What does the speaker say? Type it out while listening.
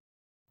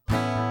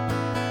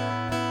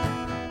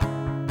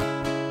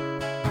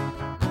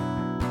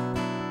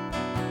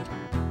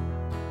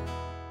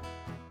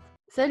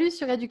Salut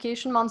sur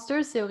Education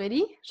Monsters, c'est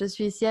Aurélie. Je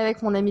suis ici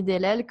avec mon amie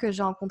Delel que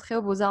j'ai rencontrée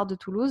aux Beaux-Arts de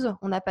Toulouse.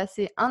 On a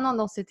passé un an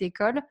dans cette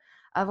école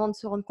avant de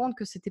se rendre compte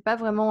que c'était pas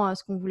vraiment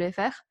ce qu'on voulait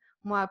faire.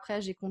 Moi, après,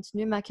 j'ai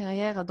continué ma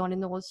carrière dans les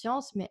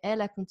neurosciences, mais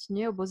elle a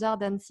continué aux Beaux-Arts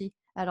d'Annecy.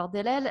 Alors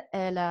Delel,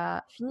 elle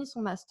a fini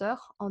son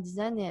master en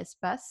design et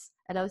espace.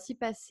 Elle a aussi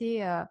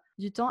passé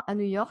du temps à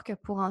New York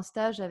pour un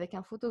stage avec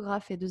un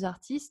photographe et deux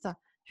artistes.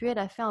 Puis elle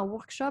a fait un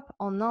workshop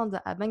en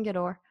Inde à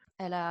Bangalore.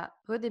 Elle a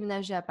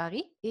redéménagé à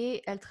Paris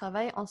et elle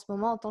travaille en ce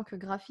moment en tant que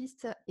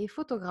graphiste et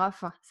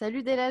photographe.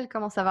 Salut Delel,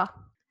 comment ça va?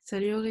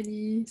 Salut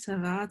Aurélie, ça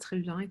va très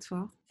bien et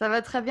toi? Ça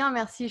va très bien,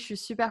 merci. Je suis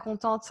super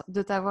contente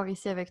de t'avoir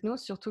ici avec nous,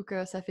 surtout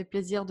que ça fait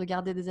plaisir de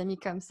garder des amis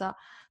comme ça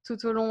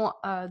tout au long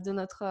de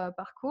notre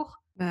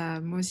parcours. Bah,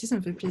 moi aussi ça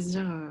me fait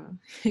plaisir.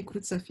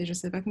 Écoute, ça fait je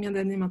sais pas combien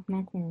d'années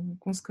maintenant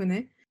qu'on se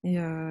connaît et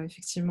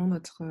effectivement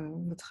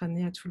notre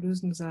année à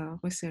Toulouse nous a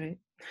resserrés.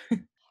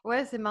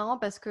 Ouais, c'est marrant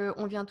parce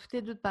qu'on vient toutes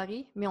les deux de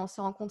Paris, mais on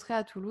s'est rencontrés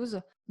à Toulouse.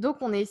 Donc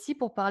on est ici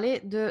pour parler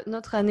de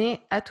notre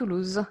année à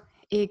Toulouse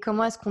et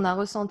comment est-ce qu'on a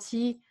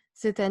ressenti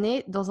cette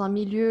année dans un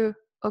milieu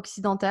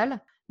occidental,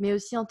 mais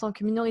aussi en tant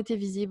que minorité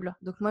visible.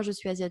 Donc moi je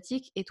suis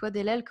asiatique et toi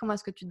Delel, comment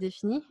est-ce que tu te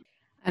définis?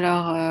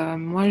 Alors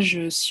moi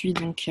je suis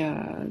donc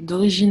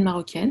d'origine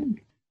marocaine,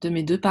 de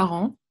mes deux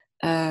parents.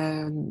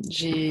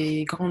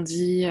 J'ai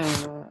grandi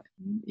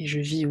et je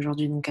vis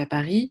aujourd'hui donc à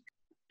Paris.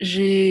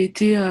 J'ai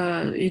été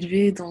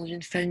élevée dans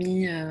une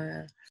famille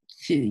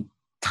qui est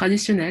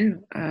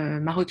traditionnelle,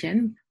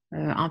 marocaine,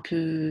 un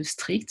peu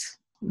stricte.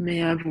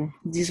 Mais bon,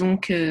 disons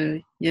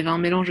qu'il y avait un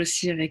mélange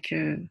aussi avec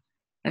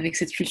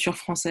cette culture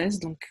française.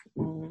 Donc,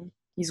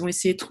 ils ont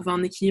essayé de trouver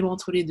un équilibre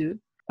entre les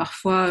deux.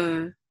 Parfois,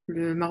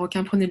 le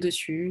marocain prenait le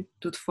dessus,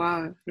 d'autres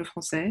fois, le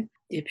français.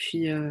 Et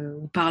puis,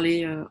 on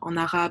parlait en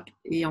arabe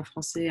et en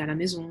français à la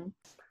maison.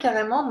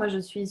 Carrément, moi je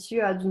suis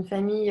issue d'une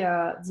famille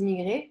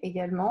d'immigrés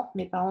également.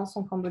 Mes parents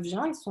sont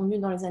cambodgiens, ils sont venus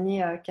dans les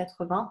années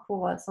 80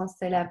 pour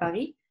s'installer à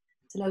Paris.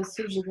 C'est là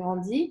aussi où j'ai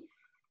grandi.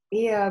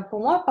 Et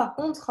pour moi, par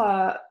contre,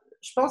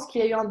 je pense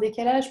qu'il y a eu un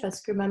décalage parce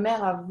que ma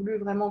mère a voulu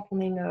vraiment qu'on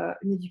ait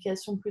une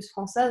éducation plus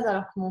française,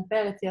 alors que mon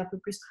père était un peu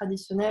plus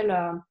traditionnel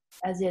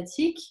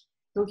asiatique.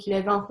 Donc il y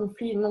avait un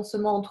conflit non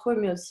seulement entre eux,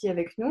 mais aussi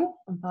avec nous.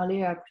 On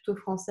parlait plutôt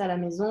français à la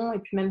maison, et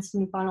puis même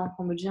s'ils nous parlaient en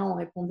cambodgien, on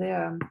répondait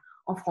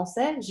en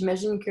français.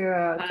 J'imagine que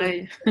toi aussi,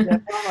 Pareil. vous devez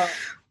avoir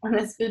un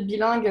aspect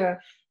bilingue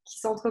qui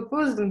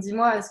s'entrepose. Donc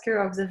dis-moi, est-ce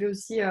que vous avez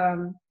aussi,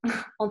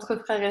 entre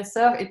frères et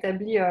sœurs,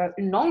 établi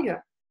une langue?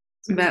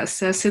 Bah,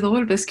 c'est assez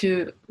drôle parce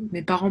que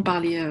mes parents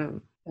parlaient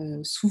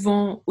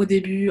souvent au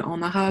début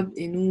en arabe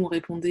et nous on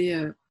répondait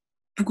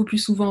beaucoup plus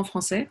souvent en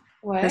français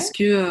parce Ouais.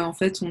 que en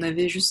fait on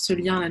avait juste ce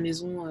lien à la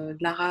maison de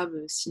l'arabe,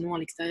 sinon à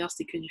l'extérieur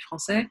c'était que du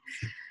français.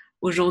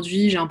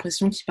 Aujourd'hui j'ai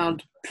l'impression qu'ils parlent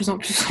de plus en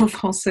plus en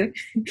français.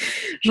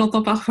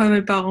 J'entends parfois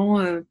mes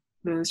parents,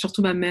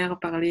 surtout ma mère,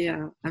 parler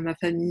à ma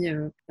famille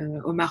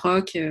au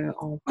Maroc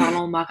en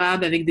parlant en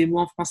arabe avec des mots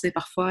en français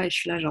parfois et je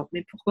suis là genre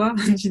mais pourquoi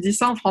tu dis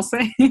ça en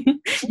français?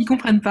 Ils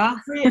comprennent pas.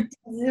 Tu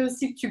disais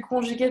aussi que tu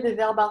conjuguais des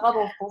verbes arabes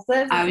en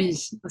français, ça Ah c'est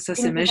oui, ça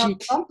c'est une des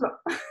magique. simples.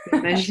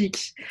 C'est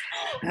magique.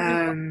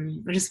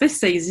 Je sais pas si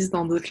ça existe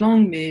dans d'autres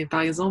langues, mais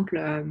par exemple,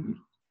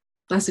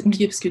 c'est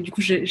compliqué parce que du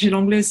coup j'ai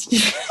l'anglais aussi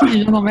qui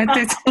vient dans ma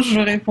tête quand je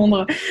veux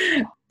répondre.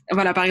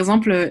 Voilà, par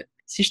exemple,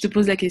 si je te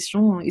pose la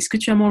question, est-ce que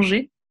tu as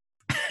mangé?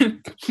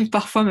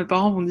 Parfois mes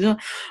parents vont dire,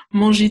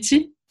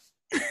 mangiti?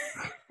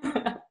 Ok,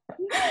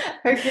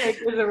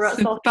 ok, je vois,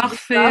 C'est sorti de ça.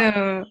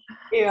 parfait.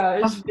 Et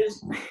Parf-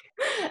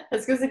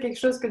 est-ce que c'est quelque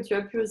chose que tu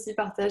as pu aussi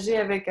partager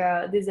avec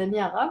des amis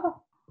arabes?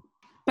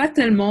 Pas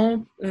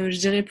tellement, je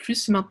dirais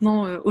plus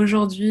maintenant,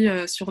 aujourd'hui,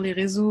 sur les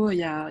réseaux, il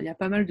y a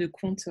pas mal de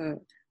comptes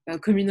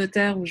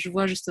communautaires où je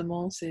vois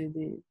justement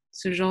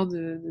ce genre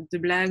de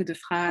blagues, de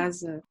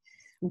phrases.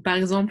 Ou par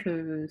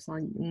exemple,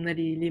 on a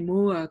les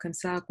mots comme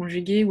ça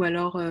conjugués, ou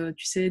alors,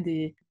 tu sais,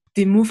 des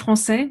mots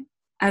français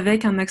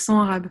avec un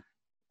accent arabe.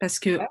 Parce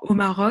que Ouais. au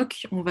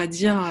Maroc, on va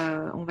dire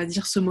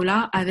ce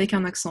mot-là avec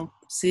un accent.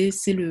 C'est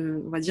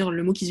on va dire,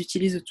 le mot qu'ils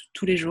utilisent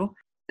tous les jours.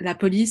 La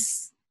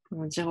police,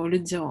 on va dire, au lieu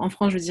de dire en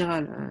France, je veux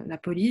dire la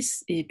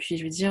police, et puis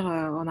je veux dire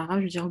en arabe,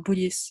 je veux dire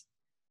police.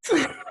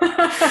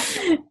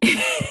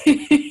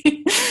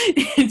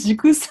 Et du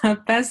coup, ça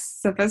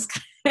passe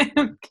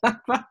crème.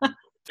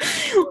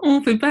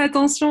 On fait pas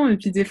attention, et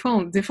puis des fois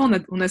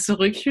on a ce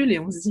recul et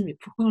on se dit, mais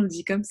pourquoi on le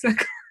dit comme ça?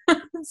 C'est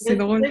Mais c'est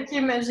drôle. ça qui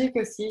est magique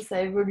aussi,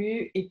 ça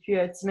évolue. Et puis,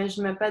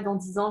 t'imagines même pas dans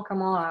 10 ans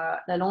comment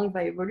la langue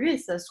va évoluer.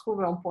 Si ça se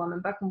trouve, on pourra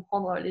même pas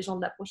comprendre les gens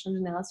de la prochaine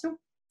génération.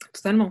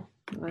 Totalement.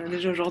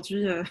 Déjà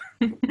aujourd'hui,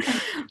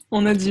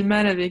 on a du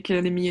mal avec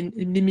les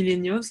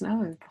millennials, là,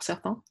 pour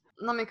certains.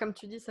 Non, mais comme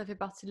tu dis, ça fait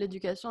partie de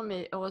l'éducation,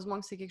 mais heureusement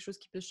que c'est quelque chose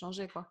qui peut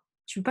changer, quoi.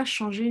 Tu peux pas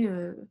changer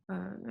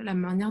la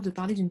manière de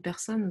parler d'une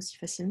personne aussi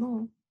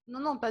facilement, hein. Non,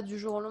 non, pas du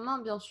jour au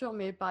lendemain, bien sûr,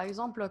 mais par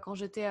exemple, quand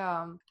j'étais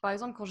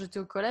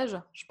au collège,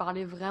 je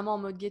parlais vraiment en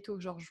mode ghetto,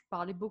 genre je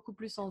parlais beaucoup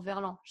plus en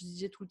verlan. Je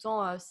disais tout le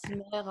temps, si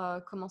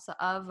mère, comment ça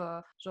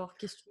have, genre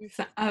qu'est-ce que tu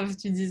Ça fais? have,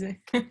 tu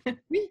disais.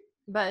 Oui,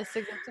 bah c'est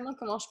exactement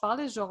comment je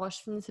parlais, genre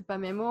je finissais pas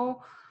mes mots.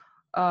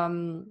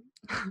 Euh,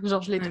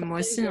 Genre, je l'ai Ouais, moi trouvé,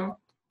 aussi, hein.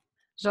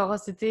 genre,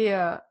 c'était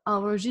un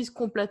registre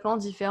complètement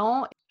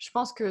différent. Je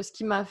pense que ce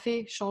qui m'a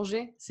fait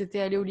changer, c'était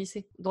aller au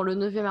lycée, dans le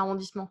 9e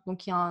arrondissement.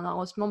 Donc, il y a un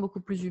arrondissement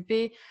beaucoup plus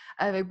huppé,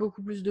 avec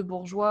beaucoup plus de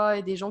bourgeois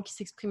et des gens qui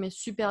s'exprimaient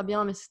super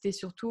bien, mais c'était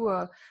surtout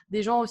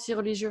des gens aussi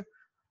religieux.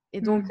 Et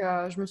donc,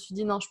 Mm. je me suis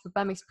dit, non, je peux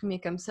pas m'exprimer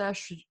comme ça.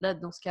 Je suis là,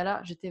 dans ce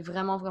cas-là, j'étais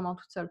vraiment, vraiment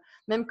toute seule.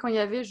 Même quand il y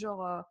avait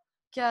genre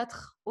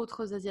 4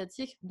 autres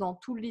Asiatiques dans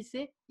tout le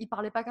lycée, ils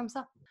parlaient pas comme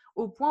ça.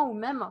 Au point où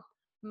même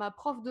ma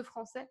prof de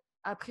français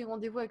a pris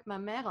rendez-vous avec ma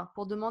mère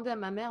pour demander à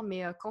ma mère,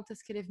 mais quand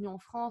est-ce qu'elle est venue en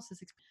France?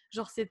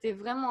 Genre, c'était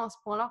vraiment à ce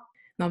point-là.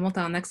 Normalement,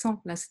 t'as un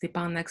accent. Là, c'était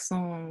pas un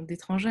accent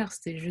d'étrangère,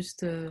 c'était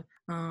juste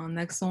un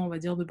accent, on va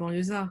dire, de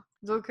banlieusard.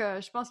 Donc,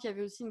 je pense qu'il y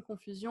avait aussi une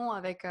confusion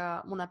avec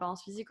mon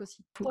apparence physique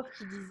aussi. Prof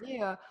qui disait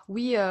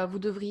oui, vous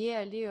devriez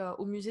aller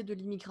au musée de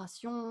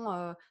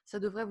l'immigration, ça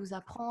devrait vous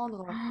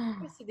apprendre.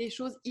 Ouais, c'est des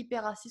choses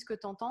hyper racistes que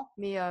tu entends,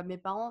 mais mes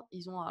parents,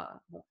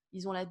 bon,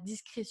 ils ont la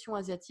discrétion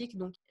asiatique,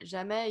 donc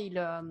jamais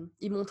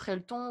ils montraient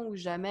le ton ou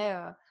jamais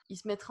ils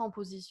se mettraient en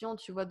position,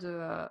 tu vois,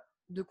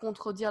 de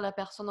contredire la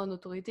personne en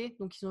autorité.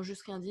 Donc, ils ont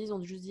juste rien dit, ils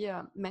ont juste dit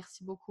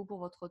merci beaucoup pour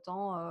votre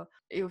temps.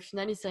 Et au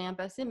final, il s'est rien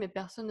passé, mais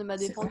personne ne m'a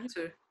C'est défendu.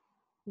 honteux.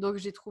 Donc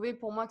j'ai trouvé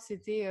pour moi que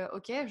c'était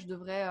ok, je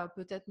devrais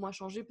peut-être moi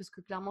changer parce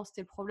que clairement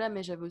c'était le problème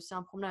et j'avais aussi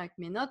un problème avec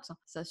mes notes,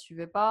 ça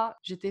suivait pas,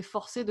 j'étais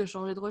forcée de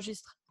changer de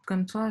registre.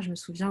 Comme toi, je me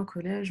souviens au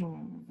collège,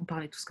 on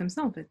parlait tous comme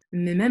ça en fait.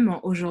 Mais même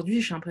aujourd'hui,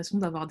 j'ai l'impression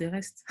d'avoir des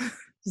restes.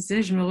 Tu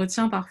sais, je me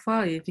retiens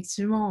parfois et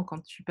effectivement, quand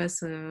tu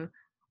passes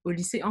au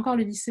lycée, encore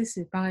le lycée,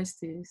 c'est pareil,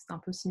 c'était un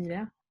peu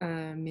similaire.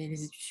 Mais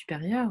les études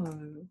supérieures,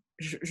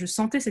 je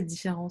sentais cette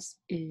différence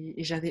et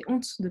j'avais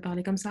honte de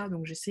parler comme ça.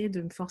 Donc j'essayais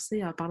de me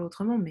forcer à parler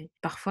autrement, mais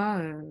parfois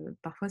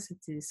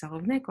ça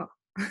revenait quoi.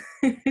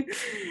 Moi,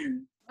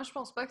 je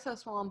pense pas que ça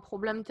soit un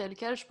problème tel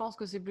quel, je pense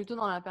que c'est plutôt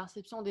dans la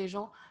perception des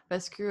gens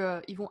parce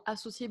que ils vont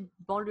associer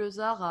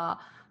banlieusard à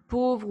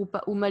pauvre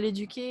ou mal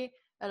éduqué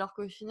alors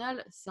qu'au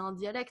final c'est un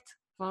dialecte.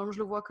 Enfin, je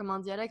le vois comme un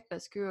dialecte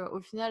parce que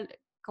au final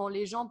quand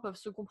les gens peuvent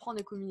se comprendre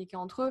et communiquer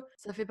entre eux,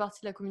 ça fait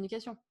partie de la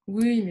communication.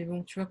 Oui, mais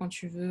bon, tu vois, quand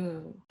tu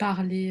veux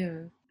parler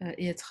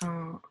et être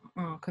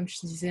comme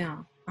je te disais,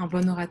 un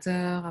bon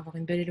orateur, avoir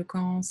une belle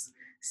éloquence,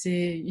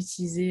 c'est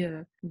utiliser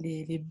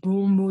les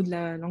bons mots de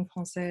la langue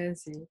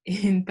française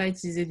et ne pas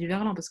utiliser du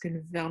verlan, parce que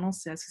le verlan,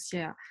 c'est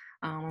associé à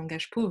un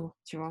langage pauvre,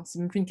 tu vois. C'est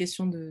même plus une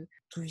question de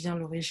d'où vient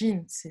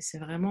l'origine, c'est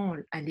vraiment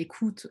à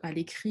l'écoute, à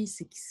l'écrit,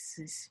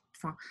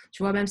 enfin,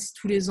 tu vois, même si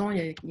tous les ans,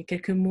 il y a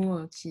quelques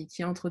mots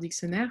qui entrent au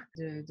dictionnaire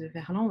de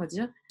verlan, on va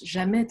dire,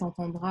 jamais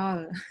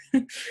t'entendras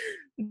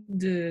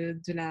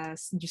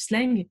du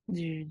slang,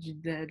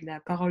 de la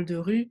parole de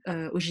rue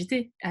au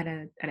JT, à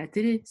la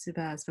télé. C'est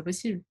pas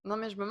possible. Non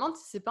mais je me demande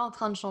si c'est pas en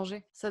train de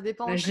changer. Ça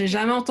dépend Bah, aussi. je n'ai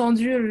jamais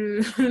entendu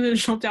le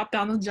Jean-Pierre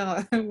Pernaut dire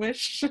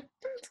wesh,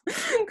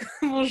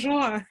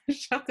 bonjour,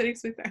 cher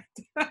téléspectateur.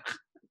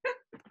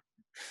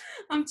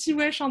 Un petit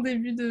wesh en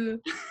début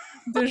de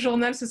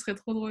journal, ce serait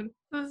trop drôle.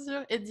 C'est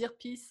sûr, et dire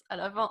peace à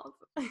la fin.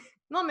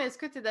 Non, mais est-ce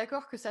que tu es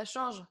d'accord que ça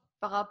change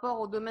par rapport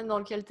au domaine dans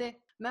lequel tu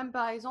es? Même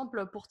par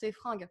exemple pour tes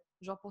fringues,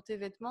 genre pour tes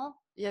vêtements,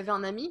 il y avait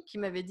un ami qui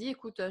m'avait dit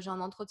écoute, j'ai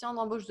un entretien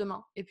d'embauche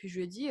demain. Et puis je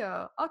lui ai dit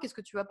oh, qu'est-ce que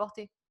tu vas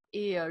porter?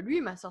 Et lui,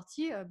 il m'a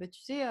sorti bah,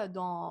 tu sais,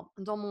 dans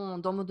mon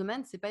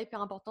domaine, c'est pas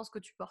hyper important ce que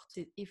tu portes.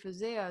 Il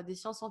faisait des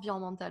sciences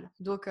environnementales.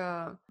 Donc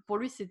pour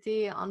lui,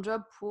 c'était un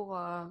job pour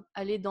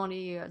aller dans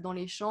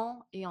les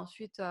champs et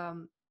ensuite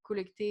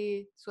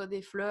collecter soit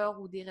des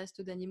fleurs ou des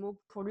restes d'animaux.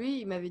 Pour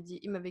lui, il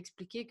m'avait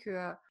expliqué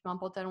que un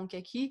pantalon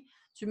kaki,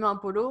 tu mets un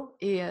polo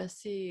et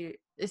c'est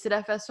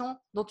la façon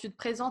dont tu te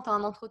présentes à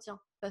un entretien.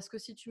 Parce que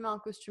si tu mets un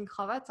costume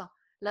cravate,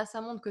 là,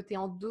 ça montre que tu es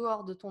en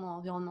dehors de ton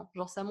environnement.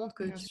 Genre, ça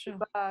montre Bien sûr.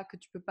 que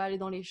tu peux pas aller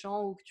dans les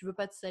champs ou que tu veux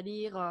pas te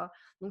salir.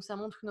 Donc, ça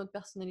montre une autre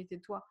personnalité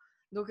de toi.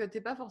 Donc,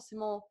 t'es pas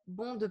forcément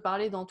bon de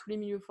parler dans tous les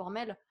milieux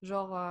formels.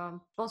 Genre,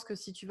 je pense que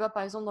si tu vas,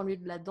 par exemple, dans le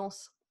milieu de la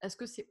danse, est-ce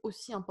que c'est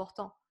aussi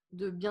important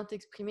de bien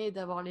t'exprimer et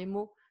d'avoir les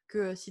mots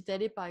que si tu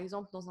allais par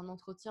exemple dans un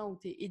entretien où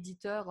tu es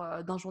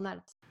éditeur d'un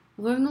journal.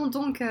 Revenons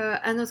donc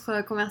à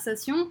notre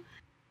conversation.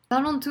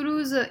 Parlons de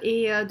Toulouse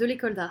et de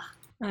l'école d'art.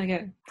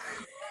 Ok.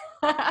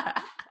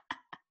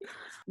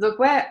 Donc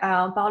ouais,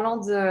 en parlant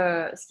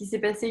de ce qui s'est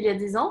passé il y a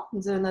 10 ans,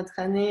 de notre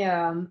année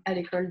à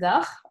l'école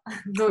d'art.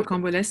 Donc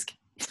Rocambolesque.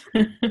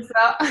 c'est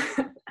ça.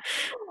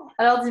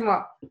 Alors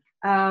dis-moi,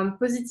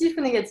 positif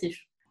ou négatif?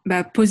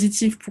 Bah,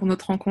 positif pour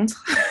notre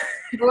rencontre.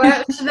 Ouais,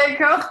 je suis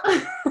d'accord.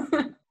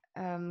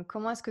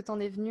 Comment est-ce que tu en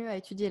es venu à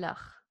étudier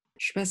l'art?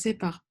 Je suis passée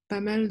par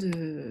pas mal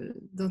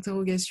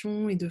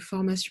d'interrogations et de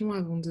formations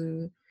avant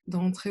de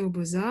rentrer aux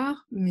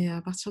Beaux-Arts, mais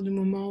à partir du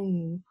moment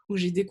où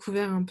j'ai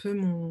découvert un peu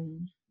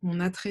mon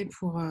attrait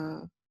pour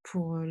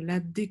la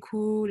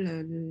déco,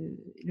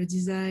 le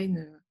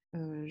design,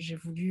 j'ai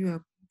voulu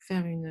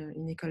faire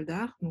une école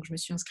d'art. Donc je me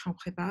suis inscrite en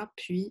prépa,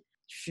 puis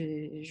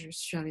je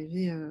suis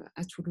arrivée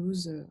à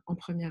Toulouse en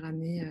première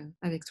année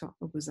avec toi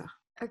aux Beaux-Arts.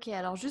 Ok,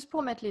 alors juste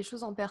pour mettre les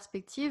choses en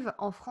perspective,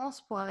 en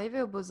France, pour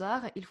arriver aux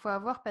Beaux-Arts, il faut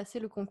avoir passé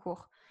le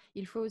concours.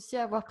 Il faut aussi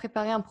avoir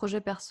préparé un projet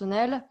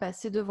personnel,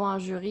 passé devant un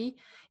jury,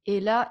 et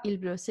là,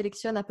 il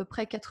sélectionne à peu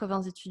près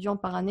 80 étudiants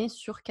par année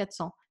sur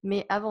 400.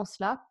 Mais avant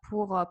cela,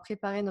 pour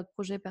préparer notre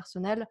projet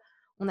personnel,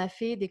 on a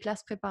fait des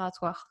classes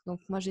préparatoires.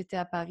 Donc moi, j'étais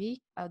à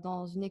Paris,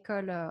 dans une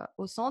école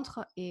au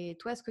centre. Et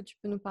toi, est-ce que tu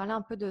peux nous parler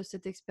un peu de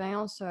cette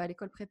expérience à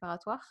l'école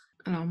préparatoire?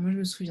 Alors moi je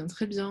me souviens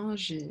très bien,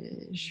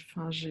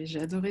 j'ai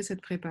adoré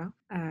cette prépa.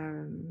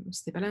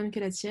 C'était pas la même que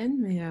la tienne,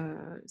 mais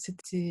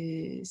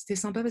c'était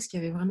sympa parce qu'il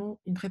y avait vraiment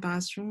une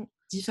préparation,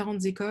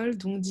 différentes écoles,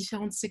 donc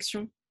différentes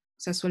sections, que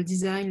ça soit le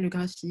design, le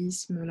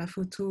graphisme, la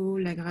photo,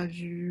 la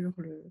gravure,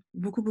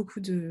 beaucoup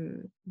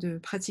de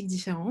pratiques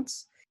différentes.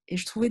 Et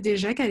je trouvais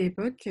déjà qu'à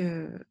l'époque,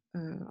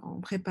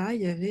 en prépa,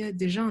 il y avait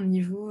déjà un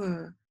niveau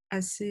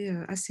assez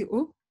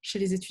haut chez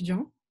les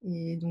étudiants.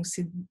 Et donc,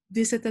 c'est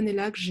dès cette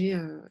année-là que j'ai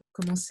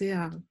commencé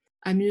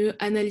à mieux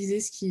analyser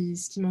ce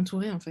qui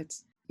m'entourait, en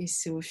fait. Et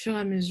c'est au fur et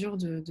à mesure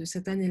de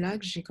cette année-là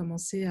que j'ai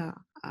commencé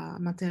à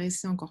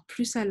m'intéresser encore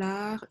plus à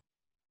l'art.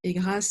 Et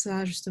grâce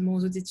à justement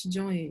aux autres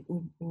étudiants et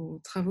aux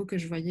travaux que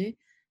je voyais,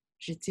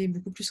 j'étais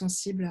beaucoup plus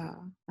sensible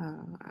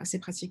à ces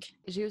pratiques.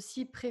 J'ai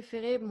aussi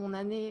préféré mon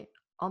année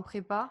en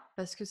prépa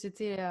parce que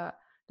c'était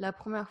la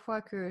première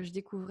fois que je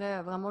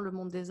découvrais vraiment le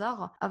monde des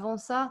arts. Avant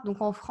ça,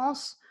 donc en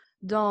France,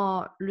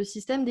 dans le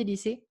système des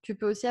lycées, tu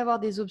peux aussi avoir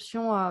des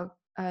options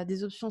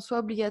soit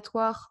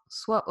obligatoires,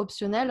 soit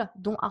optionnelles,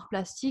 dont art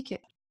plastique.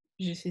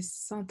 J'ai fait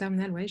ça en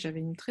terminale, ouais,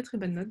 j'avais une très très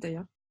bonne note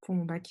d'ailleurs pour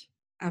mon bac.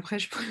 Après,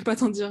 je pourrais pas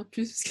t'en dire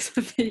plus parce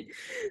que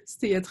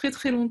c'était il y a très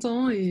très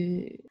longtemps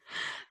et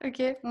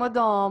Ok, moi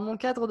dans mon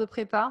cadre de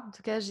prépa, en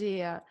tout cas,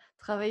 j'ai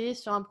travaillé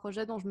sur un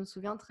projet dont je me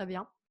souviens très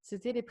bien.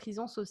 C'était les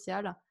prisons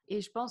sociales. Et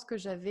je pense que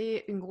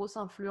j'avais une grosse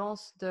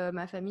influence de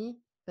ma famille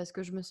parce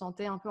que je me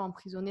sentais un peu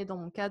emprisonnée dans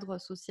mon cadre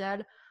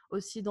social,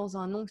 aussi dans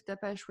un nom que tu n'as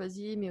pas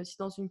choisi, mais aussi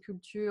dans une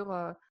culture.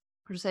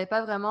 Je ne savais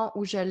pas vraiment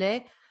où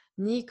j'allais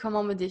ni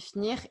comment me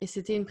définir. Et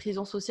c'était une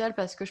prison sociale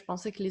parce que je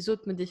pensais que les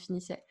autres me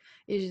définissaient.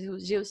 Et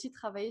j'ai aussi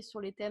travaillé sur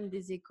les thèmes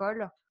des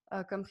écoles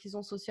comme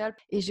prison sociale.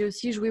 Et j'ai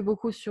aussi joué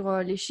beaucoup sur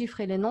les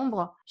chiffres et les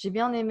nombres. J'ai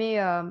bien aimé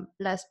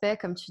l'aspect,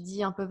 comme tu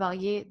dis, un peu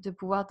varié, de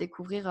pouvoir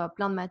découvrir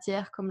plein de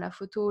matières comme la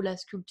photo, la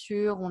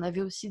sculpture. On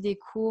avait aussi des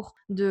cours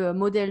de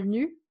modèles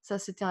nus. Ça,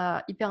 c'était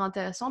hyper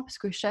intéressant parce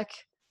que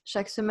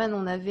chaque semaine,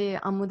 on avait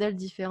un modèle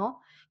différent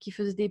qui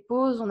faisait des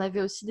pauses. On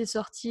avait aussi des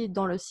sorties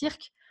dans le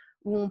cirque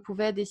où on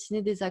pouvait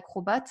dessiner des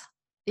acrobates.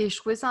 Et je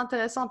trouvais ça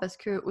intéressant parce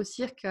qu'au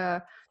cirque,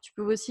 tu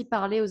peux aussi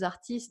parler aux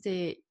artistes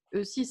et eux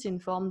aussi, c'est une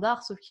forme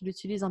d'art, sauf qu'ils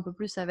l'utilisent un peu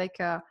plus avec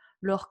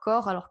leur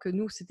corps, alors que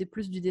nous, c'était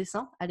plus du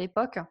dessin à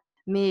l'époque.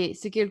 Mais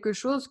c'est quelque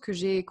chose que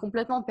j'ai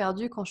complètement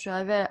perdu quand je suis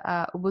arrivée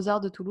aux Beaux-Arts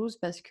de Toulouse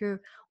parce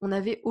que on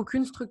n'avait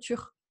aucune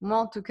structure. Moi,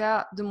 en tout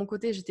cas, de mon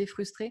côté, j'étais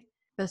frustrée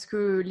parce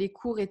que les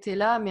cours étaient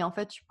là, mais en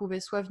fait, tu pouvais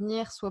soit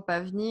venir, soit pas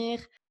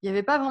venir. Il n'y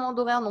avait pas vraiment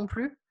d'horaire non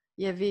plus.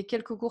 Il y avait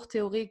quelques cours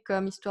théoriques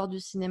comme histoire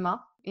du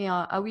cinéma et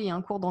ah oui,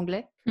 un cours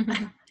d'anglais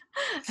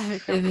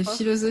avec il y un avait prof.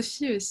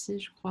 philosophie aussi,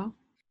 je crois.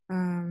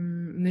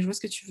 Mais je vois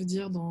ce que tu veux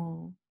dire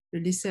dans le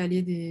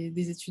laisser-aller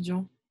des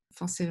étudiants.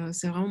 Enfin,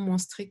 c'est vraiment moins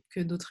strict que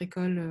d'autres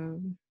écoles.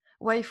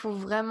 Ouais, il faut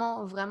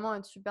vraiment, vraiment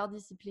être super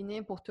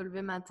discipliné pour te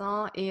lever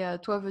matin et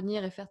toi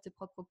venir et faire tes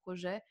propres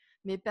projets.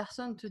 Mais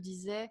personne te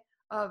disait,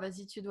 oh,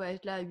 vas-y, tu dois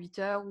être là à 8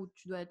 heures ou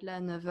tu dois être là à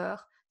 9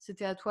 heures.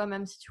 C'était à toi,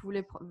 même si tu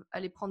voulais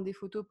aller prendre des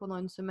photos pendant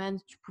une semaine,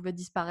 tu pouvais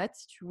disparaître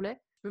si tu voulais.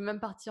 Tu peux même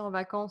partir en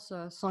vacances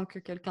sans que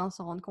quelqu'un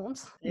s'en rende compte.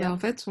 Bah, D'ailleurs, en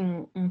fait,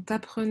 on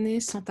t'apprenait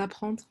sans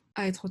t'apprendre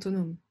à être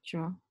autonome, tu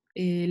vois.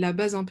 Et la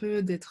base un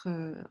peu d'être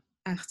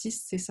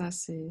artiste, c'est ça,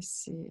 c'est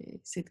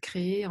de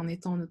créer en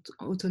étant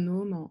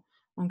autonome,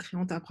 en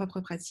créant ta propre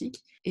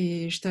pratique.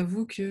 Et je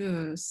t'avoue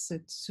que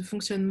ce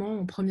fonctionnement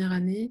en première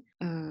année,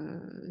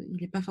 il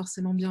n'est pas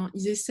forcément bien.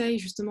 Ils essayent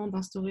justement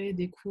d'instaurer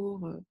des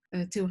cours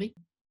théoriques.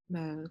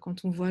 Bah,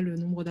 quand on voit le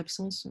nombre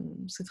d'absences,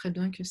 on sait très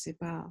bien que c'est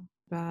pas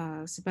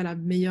la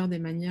meilleure des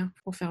manières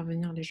pour faire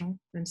venir les gens,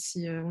 même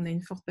si on a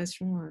une forte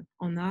passion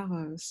en art,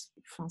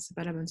 enfin, c'est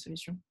pas la bonne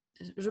solution.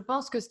 je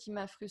pense que ce qui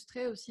m'a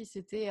frustrée aussi,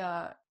 c'était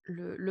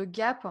le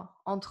gap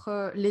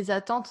entre les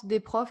attentes des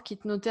profs qui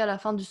te notaient à la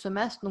fin du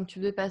semestre, donc tu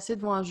devais passer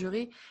devant un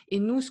jury, et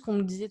nous, ce qu'on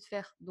nous disait de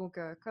faire. Donc,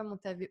 comme on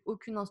t'avait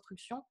aucune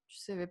instruction, tu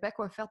savais pas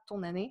quoi faire de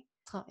ton année.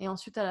 Et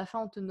ensuite, à la fin,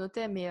 on te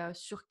notait, mais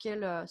sur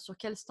quel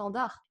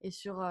standard et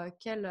sur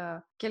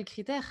quels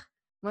critères.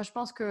 Moi, je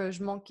pense que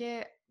je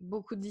manquais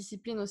beaucoup de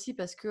discipline aussi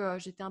parce que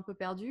j'étais un peu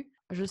perdue.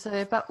 Je ne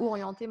savais pas où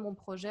orienter mon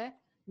projet.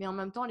 Mais en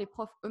même temps, les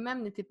profs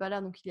eux-mêmes n'étaient pas là.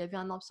 Donc, il y avait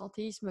un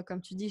absentéisme, comme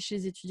tu dis, chez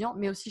les étudiants,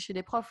 mais aussi chez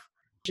les profs.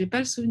 J'ai pas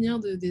le souvenir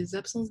des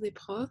absences des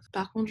profs.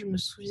 Par contre, je me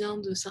souviens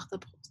de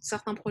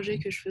certains projets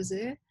que je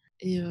faisais.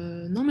 Et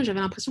non, mais j'avais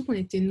l'impression qu'on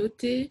était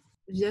noté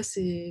via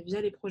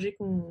les projets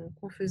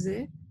qu'on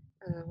faisait.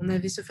 On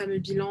avait ce fameux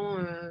bilan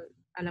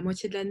à la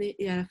moitié de l'année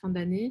et à la fin de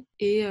l'année.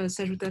 Et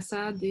s'ajoute à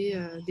ça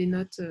des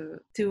notes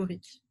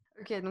théoriques.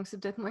 Ok, donc c'est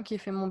peut-être moi qui ai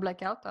fait mon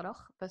blackout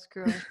alors, parce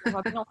que je me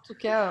rappelle en tout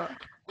cas,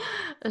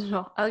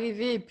 genre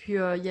arriver et puis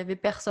il y avait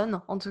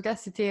personne. En tout cas,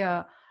 c'était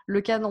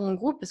le cas dans mon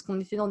groupe parce qu'on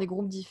était dans des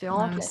groupes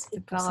différents, Ah, classés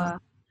c'était pour par. ça.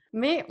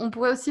 Mais on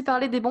pourrait aussi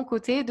parler des bons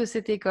côtés de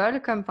cette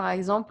école, comme par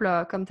exemple,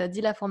 comme tu as dit,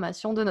 la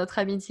formation de notre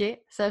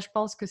amitié. Ça, je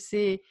pense que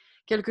c'est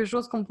quelque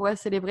chose qu'on pourrait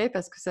célébrer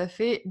parce que ça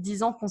fait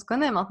 10 ans qu'on se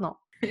connaît maintenant.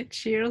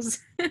 Cheers.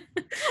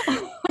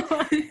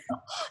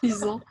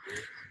 10 ans.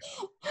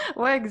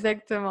 Ouais,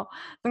 exactement.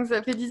 Donc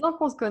ça fait 10 ans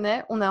qu'on se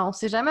connaît. On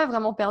s'est jamais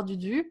vraiment perdu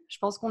de vue. Je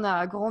pense qu'on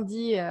a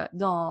grandi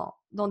dans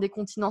des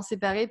continents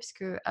séparés,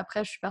 puisque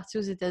après, je suis partie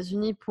aux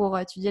États-Unis pour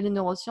étudier les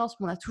neurosciences,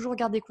 mais on a toujours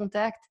gardé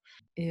contact.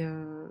 Et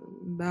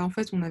en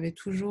fait, on avait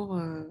toujours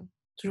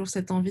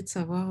cette envie de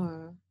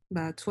savoir,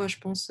 toi, je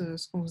pense,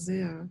 ce qu'on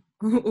faisait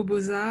aux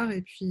Beaux-Arts.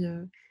 Et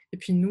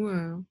puis nous,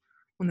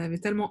 on avait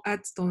tellement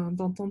hâte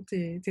d'entendre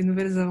tes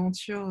nouvelles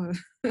aventures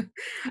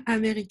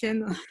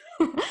américaines.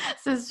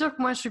 C'est sûr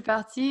que moi, je suis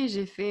partie,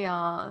 j'ai fait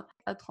un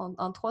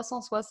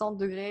 360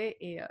 degrés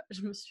et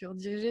je me suis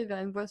redirigée vers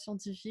une voie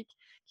scientifique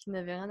qui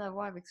n'avait rien à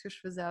voir avec ce que je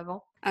faisais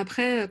avant.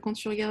 Après, quand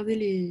tu regardais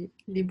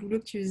les boulots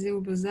que tu faisais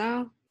aux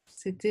Beaux-Arts,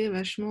 c'était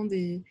vachement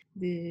des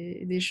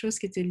choses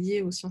qui étaient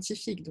liées aux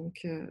scientifiques.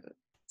 Donc,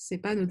 c'est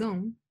pas anodin,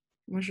 hein.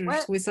 Moi, je Ouais,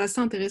 trouvais ça assez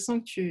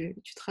intéressant que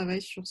tu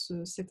travailles sur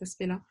cet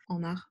aspect-là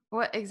en art.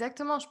 ouais,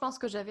 exactement. Je pense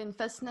que j'avais une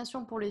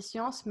fascination pour les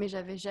sciences, mais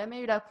j'avais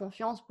jamais eu la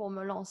confiance pour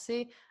me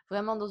lancer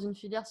vraiment dans une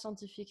filière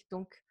scientifique.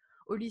 Donc,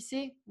 au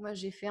lycée, moi,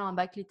 j'ai fait un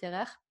bac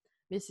littéraire,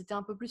 mais c'était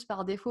un peu plus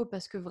par défaut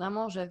parce que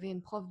vraiment, j'avais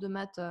une prof de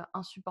maths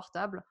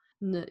insupportable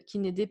qui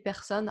n'aidait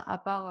personne à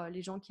part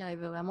les gens qui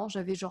arrivaient vraiment.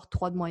 J'avais genre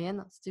 3 de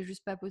moyenne. C'était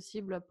juste pas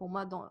possible pour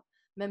moi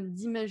même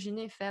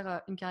d'imaginer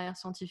faire une carrière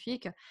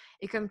scientifique.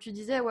 Et comme tu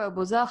disais, ouais, aux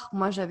Beaux-Arts,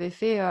 moi, j'avais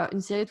fait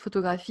une série de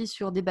photographies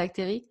sur des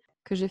bactéries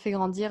que j'ai fait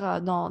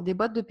grandir dans des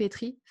boîtes de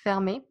pétri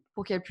fermées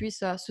pour qu'elles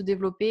puissent se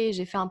développer. Et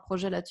j'ai fait un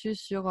projet là-dessus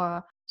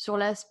sur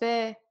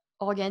l'aspect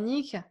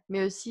organique,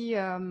 mais aussi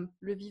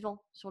le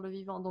vivant, sur le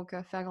vivant. Donc,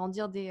 faire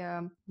grandir des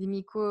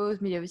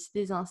mycoses, mais il y a aussi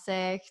des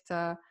insectes.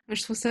 Moi,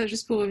 je trouve ça,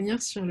 juste pour revenir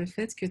sur le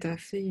fait que tu as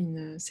fait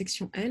une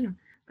section L,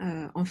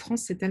 en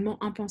France, c'est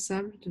tellement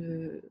impensable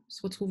de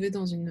se retrouver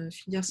dans une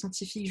filière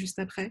scientifique juste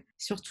après,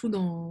 surtout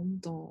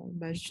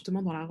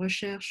justement dans la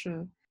recherche.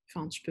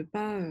 Enfin, tu peux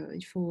pas,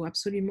 il faut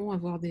absolument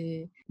avoir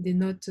des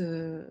notes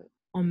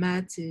en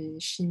maths et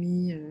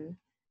chimie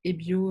et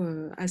bio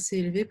assez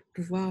élevées pour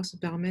pouvoir se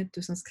permettre de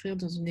s'inscrire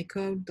dans une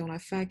école, dans la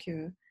fac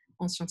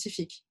en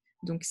scientifique.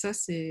 Donc ça,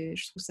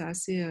 je trouve ça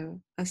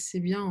assez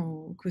bien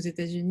qu'aux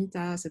États-Unis, tu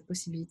as cette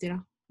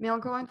possibilité-là. Mais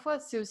encore une fois,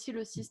 c'est aussi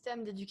le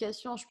système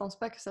d'éducation. Je pense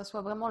pas que ça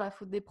soit vraiment la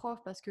faute des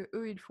profs parce que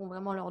eux, ils font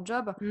vraiment leur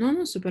job. Non,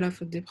 non, c'est pas la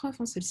faute des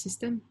profs, hein, c'est le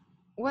système.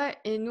 Ouais,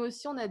 et nous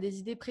aussi, on a des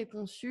idées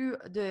préconçues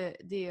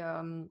des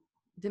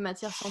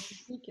matières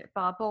scientifiques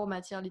par rapport aux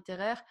matières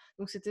littéraires.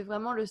 Donc, c'était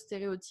vraiment le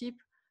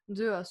stéréotype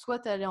de soit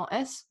tu allais en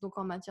S, donc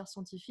en matière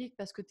scientifique,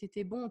 parce que tu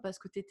étais bon, parce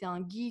que tu étais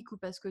un geek ou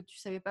parce que tu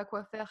savais pas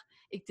quoi faire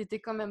et que tu étais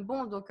quand même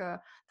bon. Donc, tu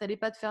n'allais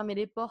pas te fermer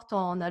les portes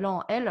en allant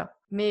en L.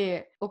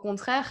 Mais au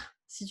contraire,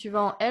 si tu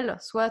vas en L,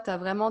 soit tu as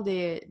vraiment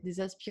des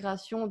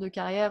aspirations de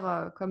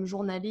carrière comme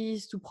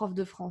journaliste ou prof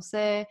de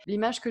français.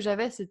 L'image que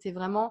j'avais, c'était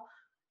vraiment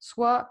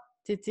soit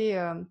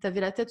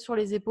t'avais la tête sur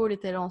les épaules et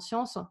t'allais en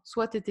sciences,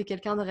 soit t'étais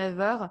quelqu'un de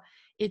rêveur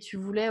et tu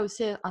voulais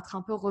aussi être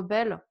un peu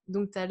rebelle,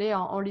 donc t'allais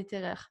en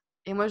littéraire.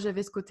 Et moi,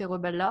 j'avais ce côté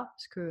rebelle-là,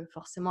 parce que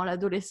forcément,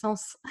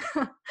 l'adolescence,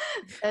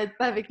 ça aide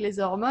pas avec les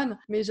hormones,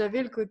 mais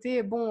j'avais le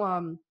côté, bon,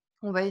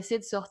 on va essayer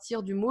de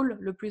sortir du moule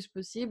le plus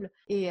possible.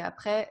 Et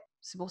après,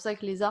 c'est pour ça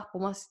que les arts, pour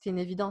moi, c'était une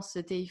évidence.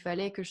 Il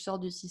fallait que je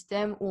sorte du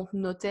système où on te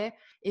notait.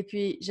 Et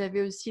puis,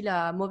 j'avais aussi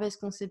la mauvaise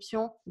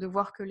conception de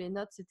voir que les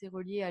notes, c'était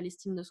relié à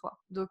l'estime de soi.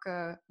 Donc,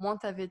 moins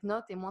tu avais de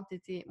notes et moins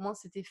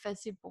c'était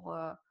facile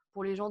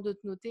pour les gens de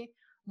te noter,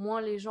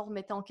 moins les gens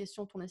remettaient en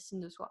question ton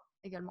estime de soi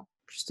également.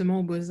 Justement,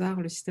 aux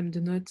Beaux-Arts, le système de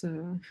notes,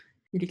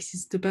 il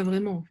n'existe pas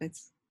vraiment, en fait.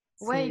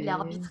 Ouais, il est C'est...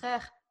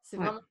 arbitraire. C'est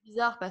Ouais. vraiment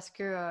bizarre parce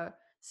que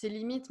c'est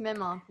limite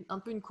même un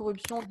peu une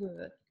corruption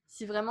de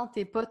si vraiment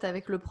t'es pote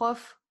avec le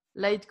prof,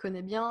 là il te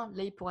connaît bien,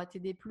 là il pourra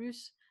t'aider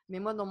plus. Mais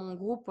moi, dans mon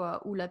groupe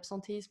où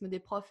l'absentéisme des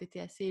profs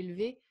était assez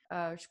élevé,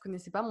 je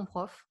connaissais pas mon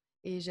prof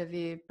et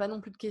j'avais pas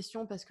non plus de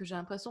questions parce que j'ai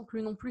l'impression que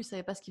lui non plus il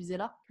savait pas ce qu'il faisait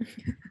là.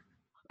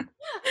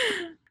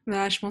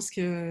 Je pense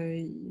que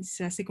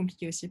c'est assez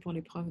compliqué aussi pour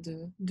les profs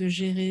de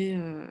gérer.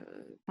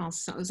 Enfin,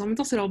 en même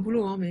temps, c'est leur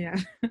boulot, hein, mais,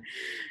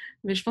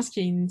 mais je pense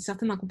qu'il y a une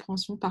certaine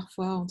incompréhension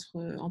parfois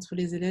entre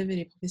les élèves et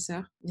les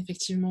professeurs.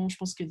 Effectivement, je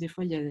pense que des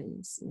fois, il y a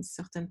une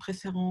certaine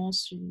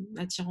préférence, une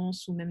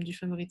attirance ou même du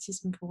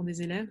favoritisme pour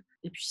des élèves.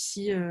 Et puis,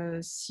 si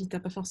tu n'as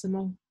pas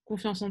forcément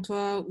confiance en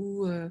toi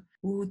ou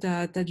tu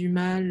as du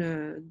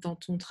mal dans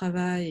ton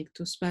travail et que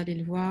tu n'oses pas aller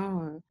le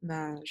voir,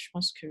 je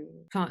pense que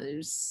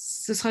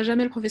ce sera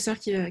jamais le professeur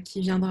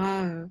qui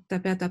viendra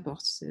taper à ta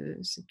porte.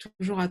 C'est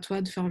toujours à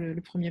toi de faire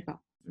le premier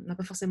pas. On n'a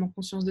pas forcément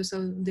conscience de ça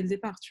dès le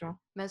départ, tu vois.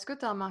 Mais est-ce que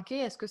tu as remarqué,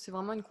 est-ce que c'est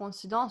vraiment une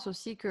coïncidence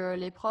aussi que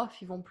les profs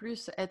ils vont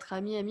plus être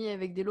amis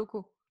avec des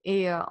locaux?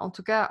 Et en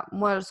tout cas,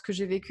 moi, ce que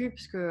j'ai vécu,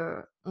 puisque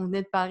on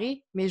venait de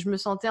Paris, mais je me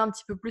sentais un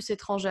petit peu plus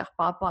étrangère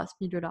par rapport à ce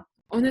milieu-là.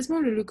 Honnêtement,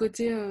 le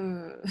côté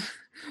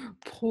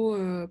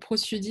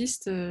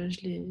pro-sudiste,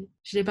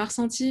 je l'ai pas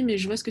ressenti, mais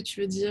je vois ce que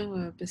tu veux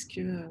dire parce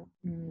que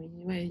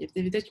ouais, il y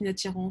avait peut-être une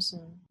attirance,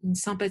 une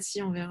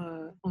sympathie envers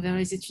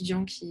les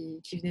étudiants qui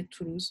venaient de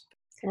Toulouse.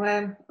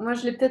 Ouais, moi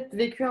je l'ai peut-être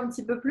vécu un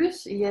petit peu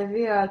plus. Il y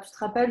avait, tu te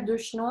rappelles, deux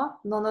Chinois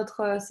dans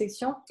notre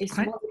section et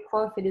Ouais. souvent les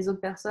profs et les autres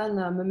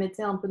personnes me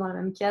mettaient un peu dans la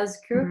même case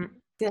qu'eux. Mhm.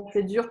 C'était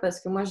assez dur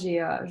parce que moi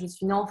je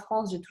suis née en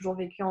France, j'ai toujours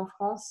vécu en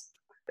France.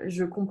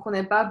 Je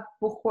comprenais pas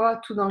pourquoi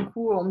tout d'un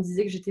coup on me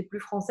disait que j'étais plus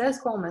française,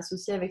 quoi. On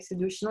m'associait avec ces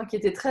deux Chinois qui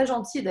étaient très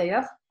gentils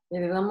d'ailleurs. Il y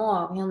avait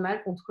vraiment rien de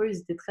mal contre eux, ils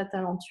étaient très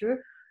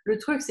talentueux. Le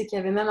truc, c'est qu'il y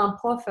avait même un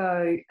prof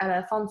à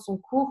la fin de son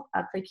cours,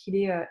 après qu'il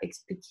ait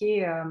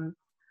expliqué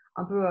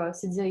un peu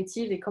ses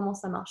directives et comment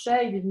ça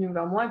marchait. Il est venu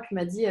vers moi et puis il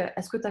m'a dit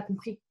est-ce que tu as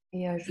compris?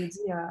 Et je lui ai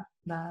dit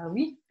bah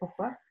oui,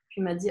 pourquoi?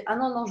 Puis il m'a dit ah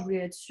non, non, je voulais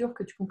être sûre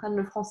que tu comprennes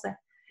le français.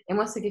 Et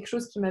moi, c'est quelque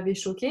chose qui m'avait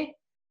choquée.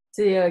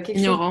 C'est quelque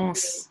chose.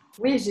 Ignorance.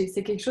 Oui,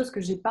 c'est quelque chose que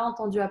j'ai pas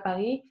entendu à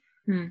Paris.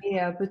 Hmm. Et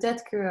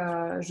peut-être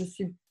que je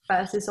suis pas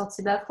assez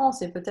sortie de la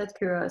France et peut-être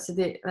que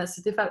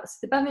c'était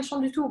pas méchant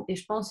du tout. Et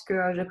je pense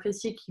que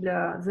j'appréciais qu'il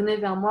venait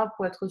vers moi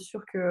pour être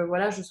sûr que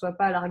voilà, je sois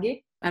pas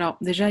larguée. Alors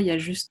déjà, il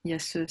y a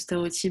ce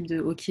stéréotype de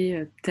ok,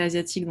 t'es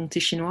asiatique donc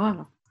t'es chinois.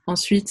 Alors,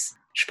 ensuite,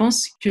 je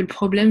pense que le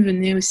problème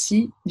venait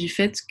aussi du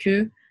fait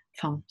que,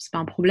 enfin, c'est pas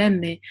un problème,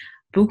 mais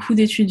beaucoup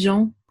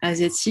d'étudiants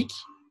asiatiques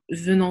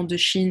venant de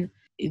Chine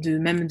et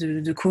même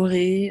de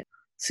Corée,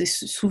 c'est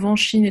souvent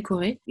Chine et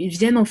Corée, ils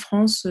viennent en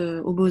France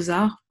aux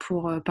Beaux-Arts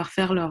pour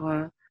parfaire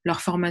leur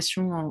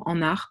formation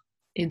en art.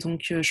 Et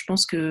donc, je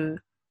pense que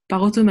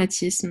par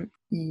automatisme,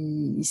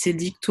 il s'est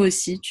dit que toi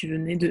aussi, tu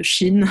venais de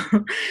Chine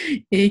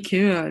et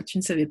que tu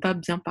ne savais pas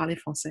bien parler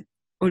français,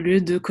 au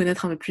lieu de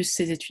connaître un peu plus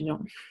ses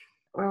étudiants.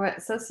 Ouais, ouais,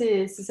 ça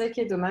c'est ça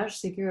qui est dommage,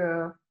 c'est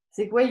que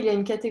ouais, il y a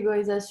une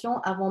catégorisation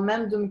avant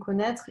même de me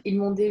connaître, ils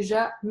m'ont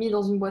déjà mis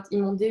dans une boîte, ils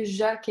m'ont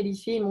déjà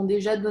qualifié, ils m'ont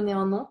déjà donné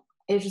un nom.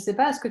 Et je sais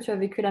pas, est-ce que tu as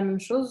vécu la même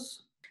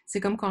chose? C'est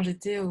comme quand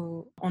j'étais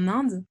en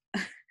Inde,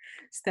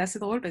 c'était assez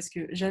drôle parce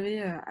que j'avais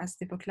à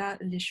cette époque-là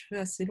les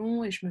cheveux assez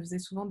longs et je me faisais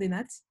souvent des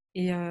nattes.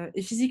 Et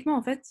physiquement,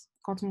 en fait,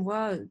 quand on me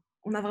voit,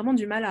 on a vraiment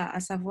du mal à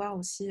savoir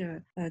aussi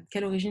de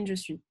quelle origine je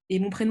suis. Et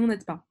mon prénom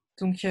n'aide pas.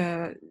 Donc,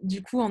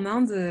 du coup, en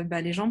Inde, bah,